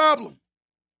is our problem.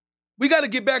 We got to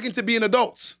get back into being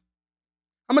adults.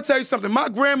 I'm going to tell you something. My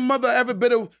grandmother ever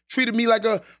better treated me like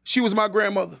she was my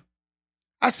grandmother.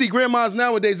 I see grandmas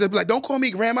nowadays that be like, don't call me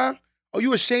grandma. Oh,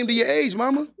 you ashamed of your age,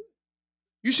 mama?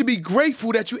 You should be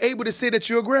grateful that you're able to say that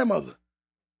you're a grandmother.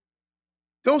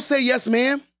 Don't say yes,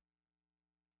 ma'am.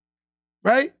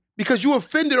 Right? Because you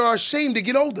offended or ashamed to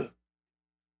get older.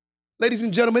 Ladies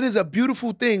and gentlemen, it is a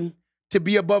beautiful thing to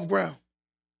be above ground.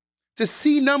 To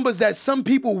see numbers that some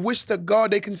people wish to God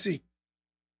they can see.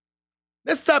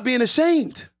 Let's stop being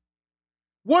ashamed.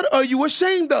 What are you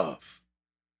ashamed of?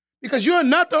 Because you're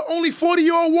not the only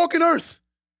 40-year-old walking earth.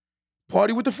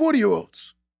 Party with the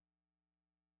 40-year-olds.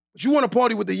 But you want to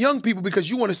party with the young people because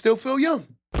you want to still feel young.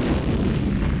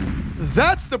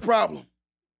 That's the problem.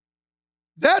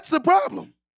 That's the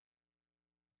problem.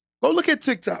 Go look at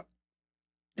TikTok.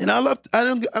 And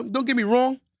don't get me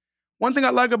wrong. One thing I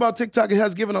like about TikTok, it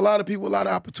has given a lot of people a lot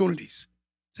of opportunities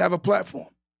to have a platform.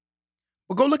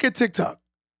 But go look at TikTok.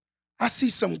 I see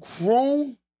some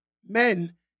grown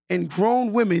men and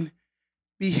grown women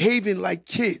behaving like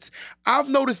kids. I've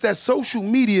noticed that social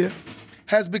media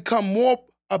has become more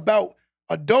about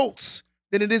adults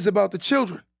than it is about the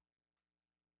children,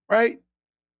 right?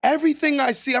 Everything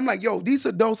I see, I'm like, yo, these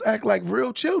adults act like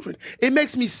real children. It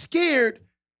makes me scared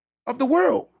of the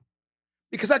world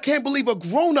because I can't believe a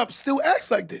grown-up still acts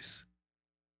like this,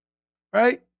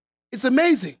 right? It's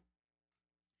amazing.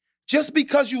 Just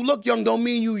because you look young don't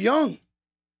mean you young.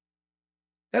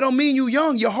 That don't mean you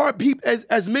young. Your heart beat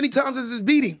as many times as it's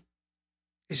beating.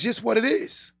 It's just what it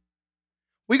is.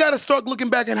 We got to start looking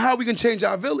back at how we can change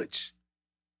our village.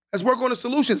 Let's work on the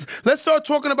solutions. Let's start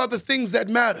talking about the things that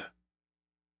matter.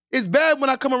 It's bad when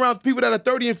I come around people that are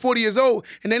 30 and 40 years old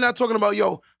and they're not talking about,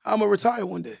 yo, how I'm going to retire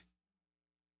one day.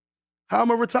 How I'm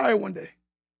going to retire one day.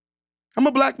 I'm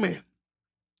a black man,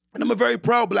 and I'm a very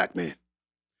proud black man.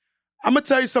 I'm going to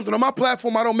tell you something. On my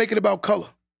platform, I don't make it about color.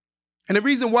 And the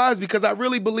reason why is because I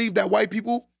really believe that white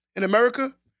people in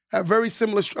America have very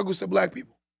similar struggles to black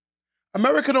people.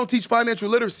 America don't teach financial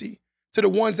literacy to the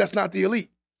ones that's not the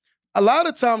elite. A lot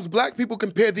of times, black people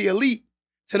compare the elite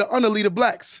to the unelite of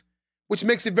blacks, which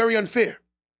makes it very unfair.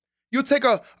 You'll take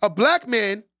a black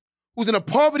man who's in a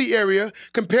poverty area,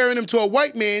 comparing him to a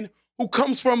white man who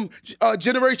comes from a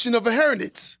generation of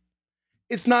inheritance.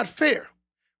 It's not fair.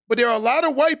 But there are a lot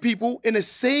of white people in the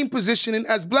same position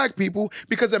as black people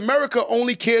because America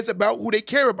only cares about who they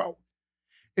care about.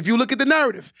 If you look at the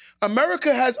narrative,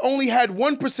 America has only had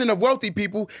 1% of wealthy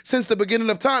people since the beginning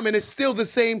of time, and it's still the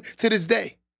same to this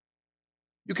day.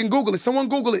 You can Google it. Someone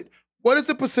Google it. What is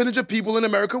the percentage of people in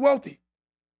America wealthy?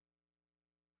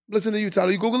 Listen to you,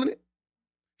 Tyler. You Googling it?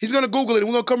 He's going to Google it, and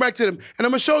we're going to come back to them, and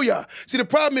I'm going to show y'all. See, the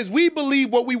problem is we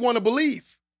believe what we want to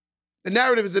believe. The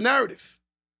narrative is the narrative.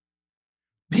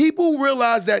 People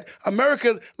realize that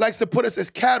America likes to put us as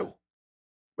cattle.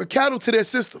 We're cattle to their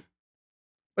system.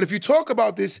 But if you talk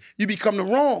about this, you become the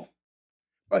wrong.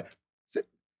 Right?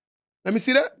 Let me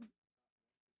see that.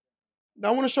 Now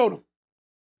I want to show them.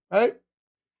 Right?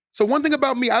 So one thing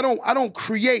about me, I don't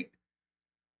create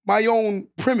my own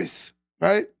premise,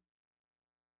 right?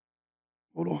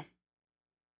 Hold on.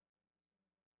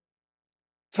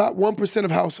 Top 1%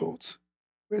 of households.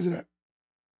 Where's it at?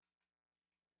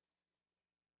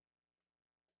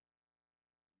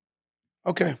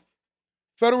 Okay.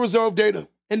 Federal Reserve data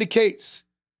indicates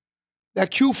that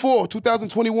Q4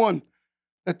 2021,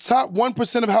 the top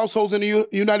 1% of households in the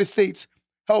United States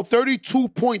held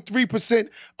 32.3%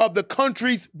 of the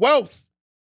country's wealth.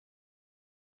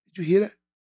 Did you hear that?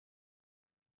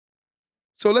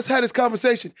 So let's have this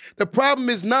conversation. The problem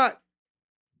is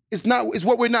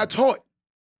what we're not taught.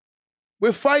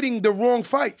 We're fighting the wrong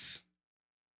fights.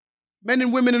 Men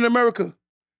and women in America,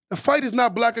 the fight is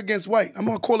not black against white. I'm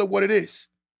gonna call it what it is.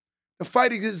 The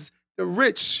fight is the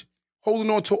rich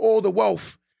holding on to all the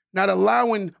wealth, not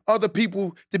allowing other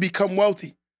people to become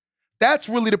wealthy. That's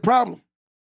really the problem.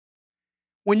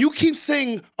 When you keep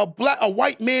saying a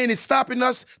white man is stopping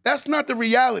us, that's not the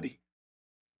reality.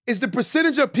 It's the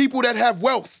percentage of people that have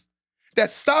wealth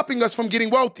that's stopping us from getting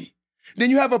wealthy. Then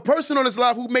you have a person on this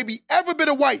live who maybe ever been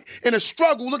a white in a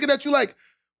struggle looking at you like,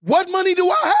 what money do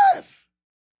I have?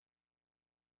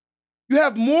 You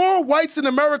have more whites in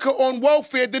America on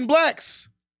welfare than blacks.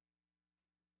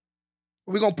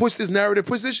 We're going to push this narrative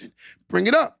position. Bring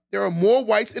it up. There are more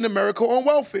whites in America on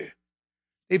welfare.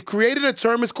 They've created a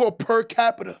term, it's called per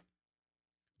capita.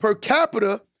 Per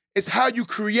capita is how you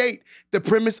create the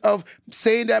premise of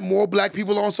saying that more black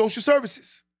people are on social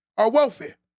services or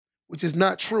welfare, which is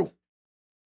not true.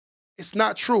 It's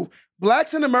not true.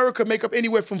 Blacks in America make up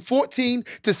anywhere from 14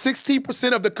 to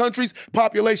 16% of the country's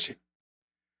population.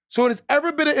 So it has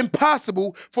ever been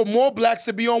impossible for more blacks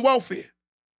to be on welfare.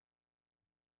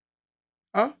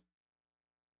 Huh?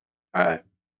 All right.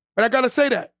 But I got to say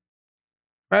that,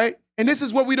 right? And this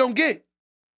is what we don't get.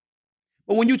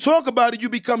 But when you talk about it, you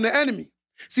become the enemy.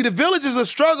 See, the villages are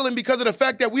struggling because of the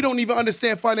fact that we don't even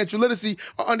understand financial literacy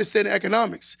or understand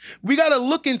economics. We got to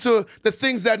look into the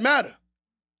things that matter.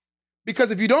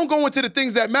 Because if you don't go into the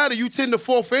things that matter, you tend to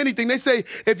fall for anything. They say,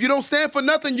 if you don't stand for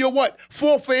nothing, you're what?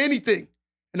 Fall for anything.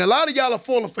 And a lot of y'all are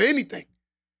falling for anything.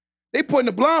 They putting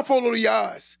the blindfold over your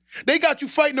eyes. They got you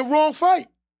fighting the wrong fight.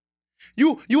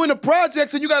 You in the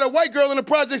projects and you got a white girl in the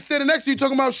project standing next to you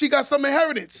talking about she got some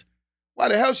inheritance. Why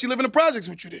the hell she live in the projects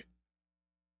with you then?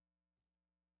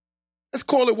 Let's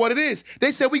call it what it is.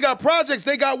 They said we got projects,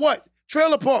 they got what?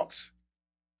 Trailer parks.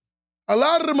 A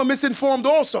lot of them are misinformed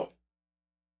also.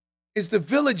 It's the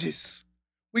villages.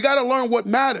 We got to learn what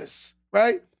matters,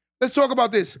 right? Let's talk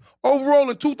about this. Overall,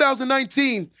 in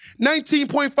 2019,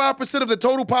 19.5% of the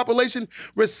total population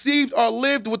received or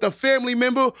lived with a family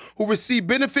member who received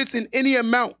benefits in any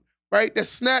amount, right? That's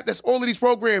SNAP, that's all of these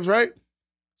programs, right?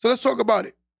 So let's talk about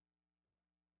it.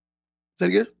 Say it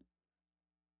again.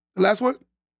 The last one.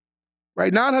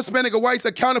 Right, non-Hispanic whites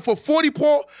accounted for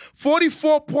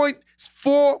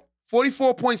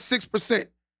 44.6%.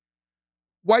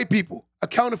 White people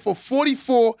accounted for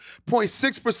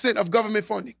 44.6% of government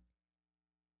funding.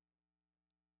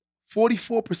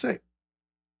 44%.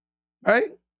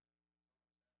 Right?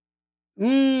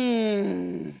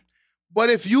 But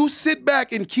if you sit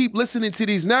back and keep listening to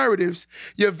these narratives,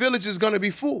 your village is going to be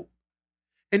full.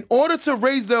 In order to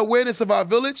raise the awareness of our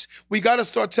village, we got to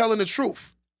start telling the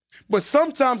truth. But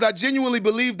sometimes I genuinely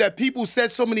believe that people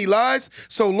said so many lies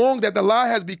so long that the lie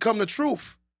has become the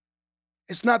truth.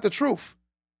 It's not the truth.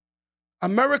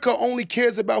 America only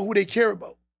cares about who they care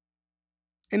about.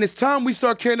 And it's time we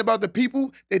start caring about the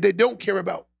people that they don't care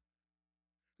about.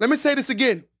 Let me say this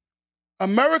again.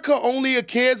 America only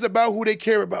cares about who they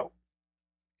care about.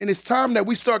 And it's time that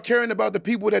we start caring about the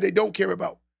people that they don't care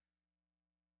about.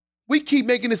 We keep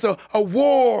making this a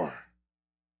war.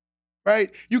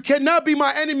 Right? You cannot be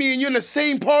my enemy and you're in the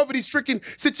same poverty-stricken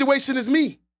situation as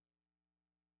me.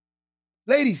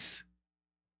 Ladies,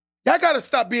 y'all got to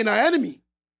stop being our enemy.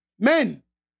 Men,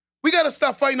 we got to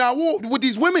stop fighting our war with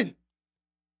these women.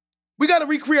 We got to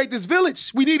recreate this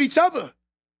village. We need each other.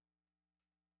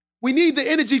 We need the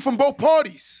energy from both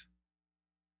parties.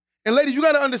 And ladies, you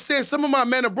got to understand, some of my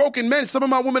men are broken men. Some of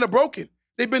my women are broken.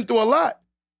 They've been through a lot.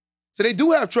 So they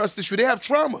do have trust issues. They have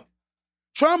trauma.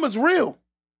 Trauma's real.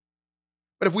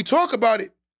 But if we talk about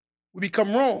it, we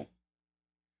become wrong.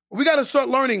 We got to start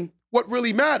learning what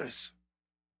really matters.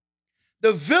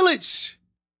 The village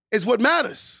is what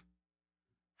matters.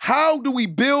 How do we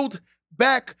build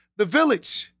back the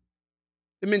village?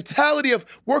 The mentality of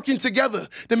working together,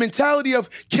 the mentality of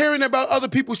caring about other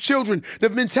people's children, the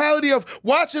mentality of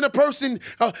watching a person,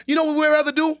 you know what we'd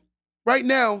rather do? Right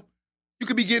now, you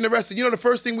could be getting arrested. You know the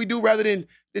first thing we do rather than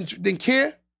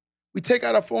care? We take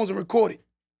out our phones and record it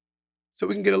so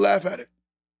we can get a laugh at it,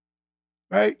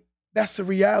 right? That's the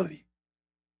reality.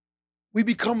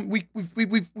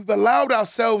 We've allowed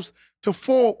ourselves to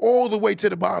fall all the way to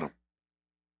the bottom.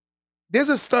 There's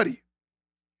a study,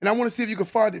 and I want to see if you can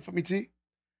find it for me, T.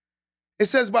 It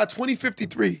says by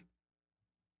 2053,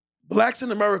 blacks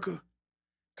in America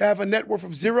can have a net worth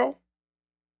of 0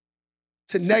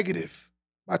 to negative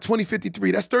by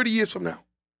 2053. That's 30 years from now.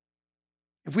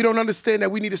 If we don't understand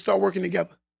that we need to start working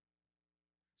together.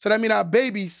 So that means our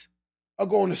babies are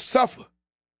going to suffer,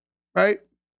 right?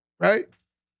 Right?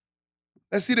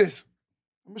 Let's see this.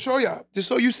 I'm going to show y'all. Just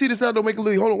so you see this now, don't make it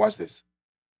little. Hold on, watch this.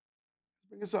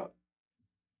 Bring this up.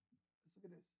 Look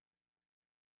at this.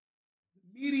 The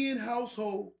median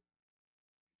household,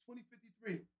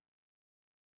 2053.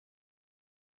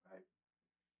 Right?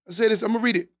 Let's say this. I'm going to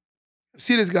read it.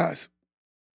 See this, guys.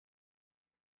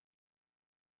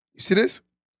 You see this?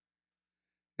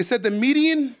 It said the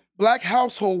median black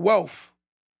household wealth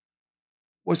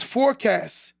was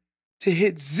forecast to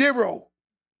hit 0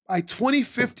 by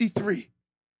 2053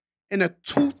 in a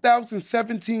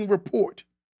 2017 report,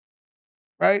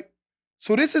 right?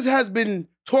 So this has been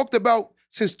talked about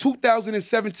since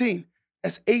 2017.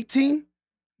 That's 18,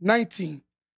 19,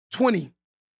 20,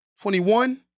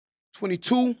 21,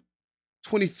 22,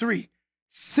 23.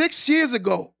 6 years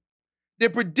ago, they're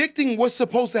predicting what's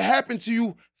supposed to happen to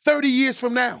you 30 years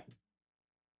from now.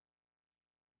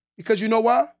 Because you know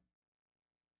why?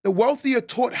 The wealthy are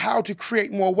taught how to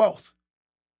create more wealth.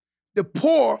 The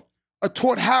poor are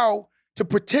taught how to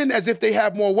pretend as if they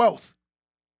have more wealth.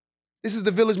 This is the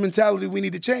village mentality we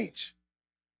need to change.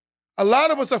 A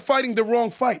lot of us are fighting the wrong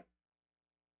fight,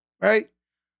 right?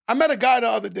 I met a guy the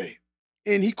other day,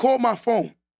 and he called my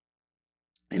phone,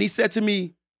 and he said to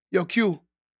me, yo, Q,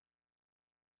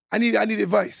 I need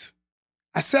advice.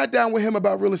 I sat down with him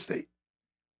about real estate.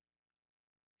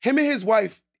 Him and his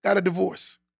wife got a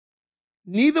divorce.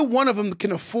 Neither one of them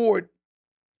can afford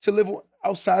to live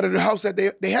outside of the house that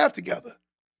they have together.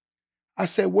 I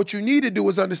said, what you need to do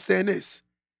is understand this.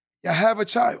 You have a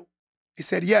child. He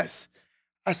said, yes.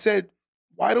 I said,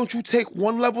 why don't you take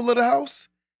one level of the house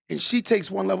and she takes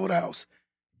one level of the house?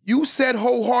 You said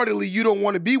wholeheartedly you don't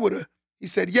want to be with her. He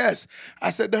said, yes. I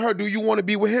said to her, do you want to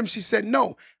be with him? She said,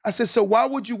 no. I said, so why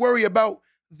would you worry about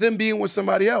them being with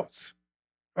somebody else,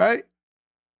 right?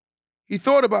 He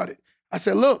thought about it. I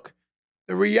said, look,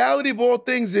 the reality of all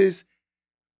things is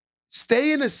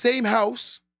stay in the same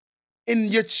house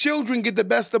and your children get the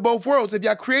best of both worlds. If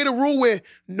y'all create a rule where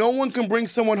no one can bring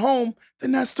someone home,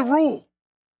 then that's the rule.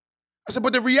 I said,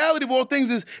 but the reality of all things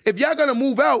is if y'all gonna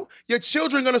move out, your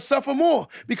children gonna suffer more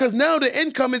because now the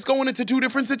income is going into two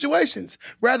different situations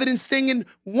rather than staying in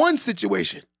one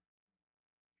situation.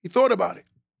 He thought about it.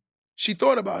 She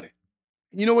thought about it.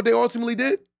 And you know what they ultimately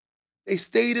did? They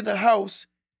stayed in the house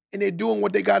and they're doing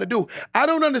what they gotta do. I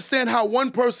don't understand how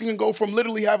one person can go from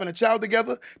literally having a child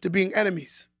together to being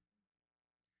enemies.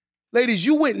 Ladies,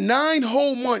 you went 9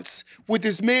 whole months with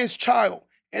this man's child,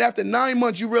 and after 9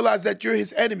 months, you realize that you're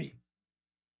his enemy.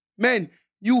 Men,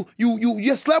 you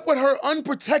slept with her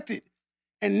unprotected,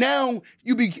 and now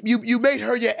you made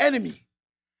her your enemy.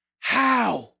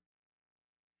 How?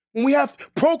 When we have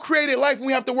procreated life and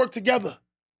we have to work together,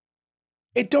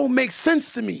 it don't make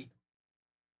sense to me.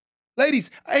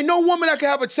 Ladies, ain't no woman I can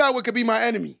have a child with could be my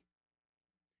enemy.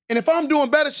 And if I'm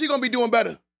doing better, she gonna be doing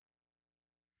better.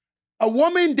 A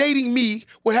woman dating me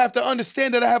would have to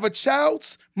understand that I have a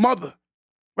child's mother,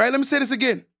 right? Let me say this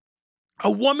again.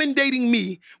 A woman dating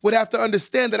me would have to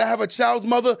understand that I have a child's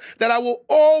mother that I will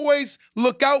always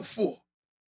look out for.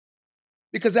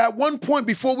 Because at one point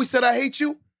before we said I hate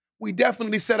you, we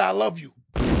definitely said I love you.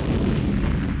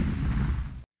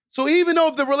 So even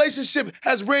though the relationship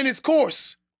has ran its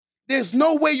course, there's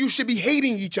no way you should be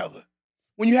hating each other.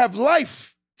 When you have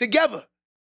life together,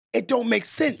 it don't make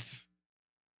sense.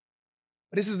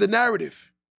 But this is the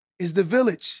narrative. It's the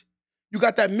village. You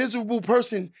got that miserable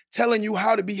person telling you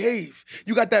how to behave.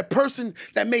 You got that person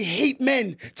that may hate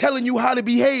men telling you how to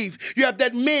behave. You have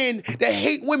that man that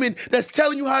hate women that's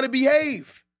telling you how to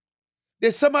behave.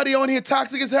 There's somebody on here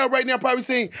toxic as hell right now probably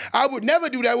saying, I would never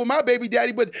do that with my baby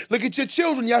daddy, but look at your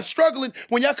children. Y'all struggling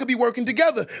when y'all could be working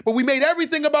together. But we made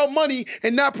everything about money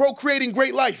and not procreating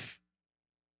great life.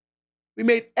 We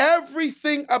made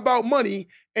everything about money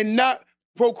and not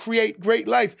procreate great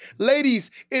life.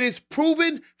 Ladies, it is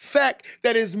proven fact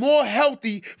that it's more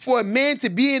healthy for a man to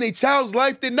be in a child's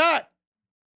life than not.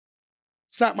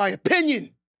 It's not my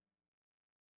opinion.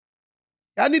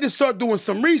 I need to start doing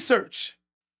some research.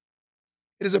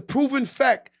 It is a proven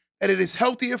fact that it is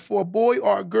healthier for a boy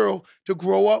or a girl to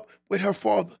grow up with her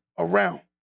father around.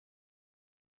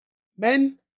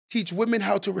 Men teach women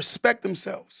how to respect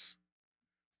themselves.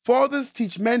 Fathers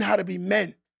teach men how to be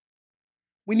men.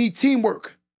 We need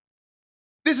teamwork.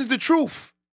 This is the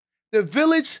truth. The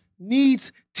village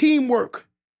needs teamwork.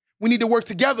 We need to work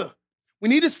together. We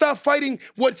need to stop fighting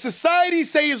what society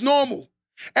say is normal.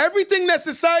 Everything that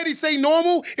society say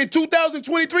normal in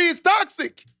 2023 is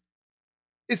toxic.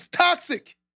 It's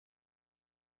toxic.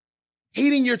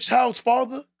 Hating your child's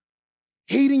father,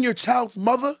 hating your child's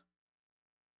mother,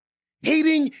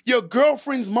 hating your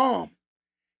girlfriend's mom,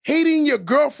 hating your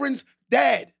girlfriend's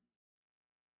dad.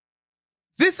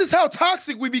 This is how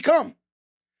toxic we become.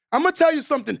 I'm gonna tell you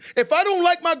something. If I don't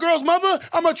like my girl's mother,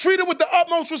 I'm gonna treat her with the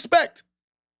utmost respect.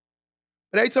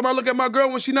 But every time I look at my girl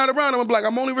when she's not around, I'm gonna be like,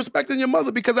 I'm only respecting your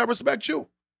mother because I respect you.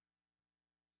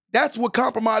 That's what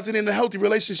compromising in a healthy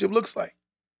relationship looks like.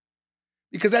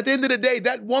 Because at the end of the day,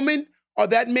 that woman or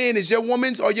that man is your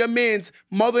woman's or your man's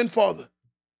mother and father.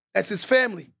 That's his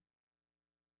family.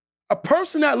 A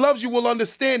person that loves you will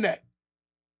understand that.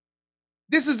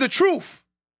 This is the truth.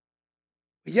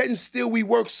 But yet and still, we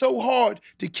work so hard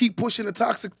to keep pushing the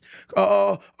toxic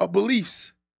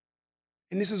beliefs.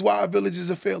 And this is why our villages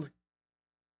are failing.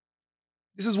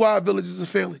 This is why our villages are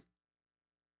failing.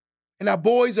 And our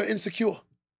boys are insecure.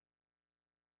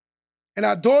 And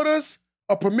our daughters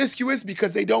are promiscuous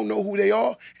because they don't know who they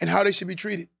are and how they should be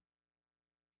treated.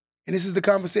 And this is the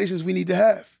conversations we need to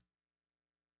have.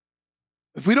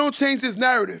 If we don't change this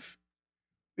narrative,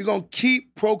 we're going to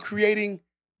keep procreating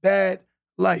bad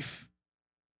life.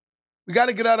 We got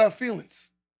to get out our feelings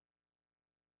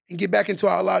and get back into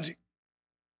our logic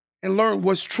and learn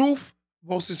what's truth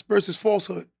versus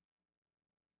falsehood.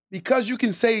 Because you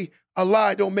can say a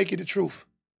lie, don't make it the truth.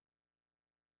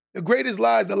 The greatest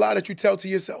lie is the lie that you tell to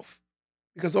yourself,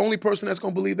 because the only person that's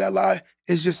going to believe that lie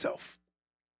is yourself.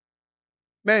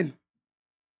 Men,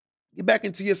 get back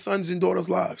into your sons and daughters'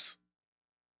 lives.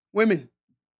 Women,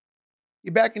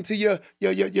 get back into your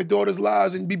daughters'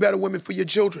 lives and be better women for your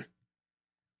children.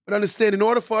 But understand, in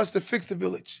order for us to fix the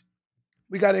village,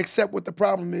 we got to accept what the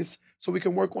problem is so we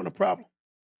can work on the problem.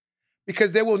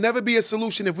 Because there will never be a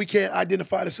solution if we can't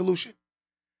identify the solution.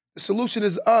 The solution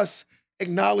is us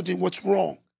acknowledging what's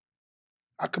wrong.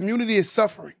 Our community is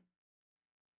suffering.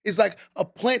 It's like a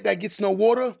plant that gets no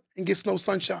water and gets no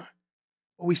sunshine.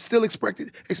 But we still expect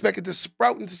it to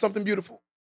sprout into something beautiful.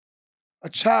 A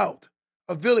child,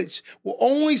 a village, will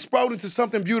only sprout into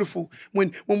something beautiful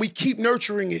when we keep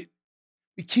nurturing it.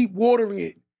 We keep watering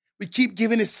it. We keep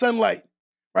giving it sunlight,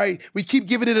 right? We keep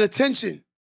giving it attention.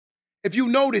 If you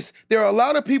notice, there are a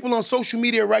lot of people on social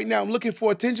media right now looking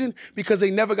for attention because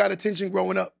they never got attention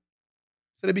growing up.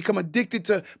 So they become addicted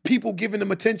to people giving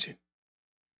them attention.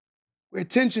 We're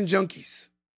attention junkies.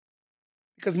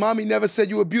 Because mommy never said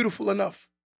you were beautiful enough.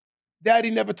 Daddy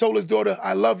never told his daughter,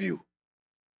 I love you.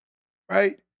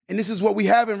 Right? And this is what we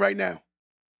having right now.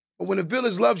 But when a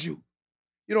village loves you,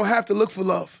 you don't have to look for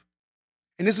love.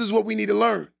 And this is what we need to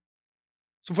learn.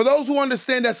 So for those who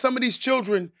understand that some of these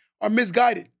children are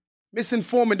misguided,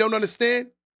 misinformed, and don't understand,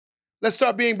 let's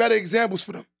start being better examples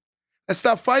for them. Let's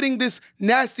stop fighting this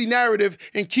nasty narrative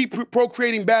and keep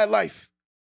procreating bad life.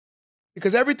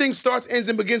 Because everything starts, ends,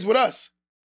 and begins with us.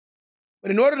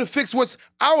 But in order to fix what's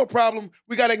our problem,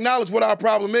 we got to acknowledge what our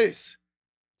problem is.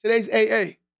 Today's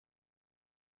AA.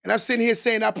 And I'm sitting here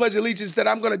saying I pledge allegiance that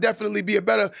I'm going to definitely be a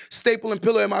better staple and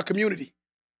pillar in my community.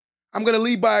 I'm going to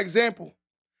lead by example.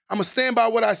 I'm going to stand by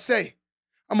what I say.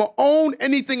 I'm going to own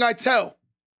anything I tell.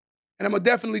 And I'm going to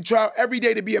definitely try every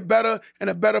day to be a better and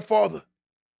a better father.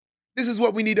 This is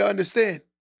what we need to understand.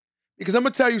 Because I'm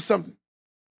going to tell you something.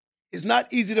 It's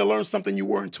not easy to learn something you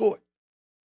weren't taught.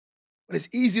 But it's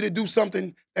easy to do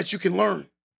something that you can learn.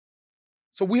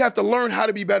 So we have to learn how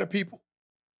to be better people.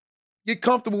 Get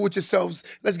comfortable with yourselves.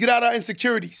 Let's get out our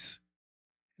insecurities.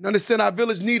 And understand our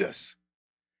village need us.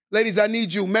 Ladies, I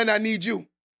need you. Men, I need you.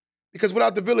 Because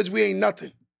without the village, we ain't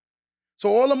nothing. So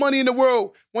all the money in the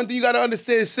world, one thing you got to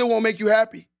understand, it still won't make you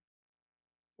happy.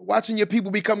 But watching your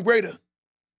people become greater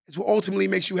is what ultimately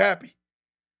makes you happy.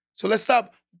 So let's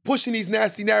stop pushing these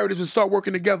nasty narratives and start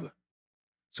working together.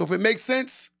 So if it makes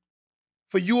sense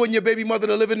for you and your baby mother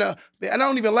to live in and I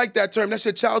don't even like that term. That's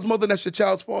your child's mother, that's your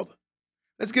child's father.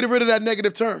 Let's get rid of that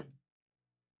negative term.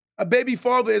 A baby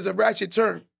father is a ratchet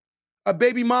term. A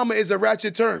baby mama is a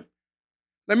ratchet term.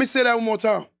 Let me say that one more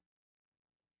time.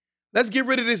 Let's get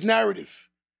rid of this narrative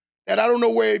that I don't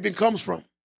know where it even comes from.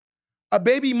 A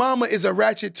baby mama is a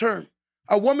ratchet term.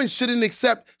 A woman shouldn't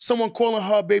accept someone calling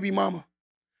her a baby mama.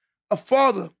 A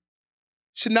father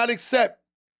should not accept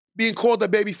being called a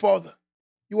baby father.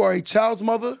 You are a child's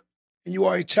mother and you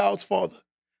are a child's father.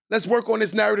 Let's work on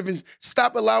this narrative and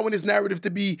stop allowing this narrative to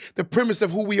be the premise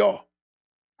of who we are.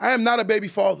 I am not a baby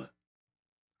father.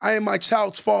 I am my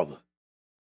child's father.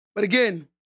 But again,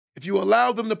 if you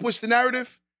allow them to push the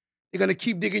narrative, they're going to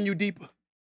keep digging you deeper.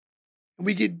 And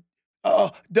we get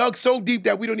dug so deep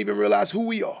that we don't even realize who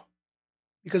we are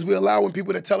because we're allowing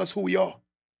people to tell us who we are.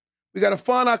 We got to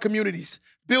find our communities,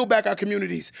 build back our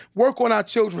communities, work on our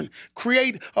children,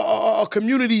 create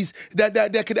communities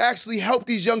that could actually help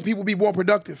these young people be more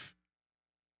productive.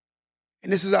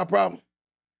 And this is our problem.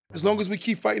 As long as we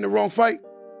keep fighting the wrong fight,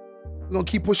 we're going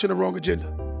to keep pushing the wrong agenda.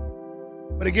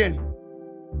 But again,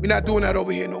 we're not doing that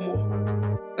over here no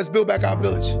more. Let's build back our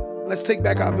village. Let's take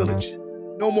back our village.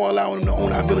 No more allowing them to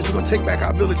own our village. We're going to take back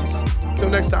our villages. Until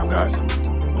next time, guys.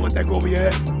 Don't let that go over your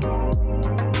head.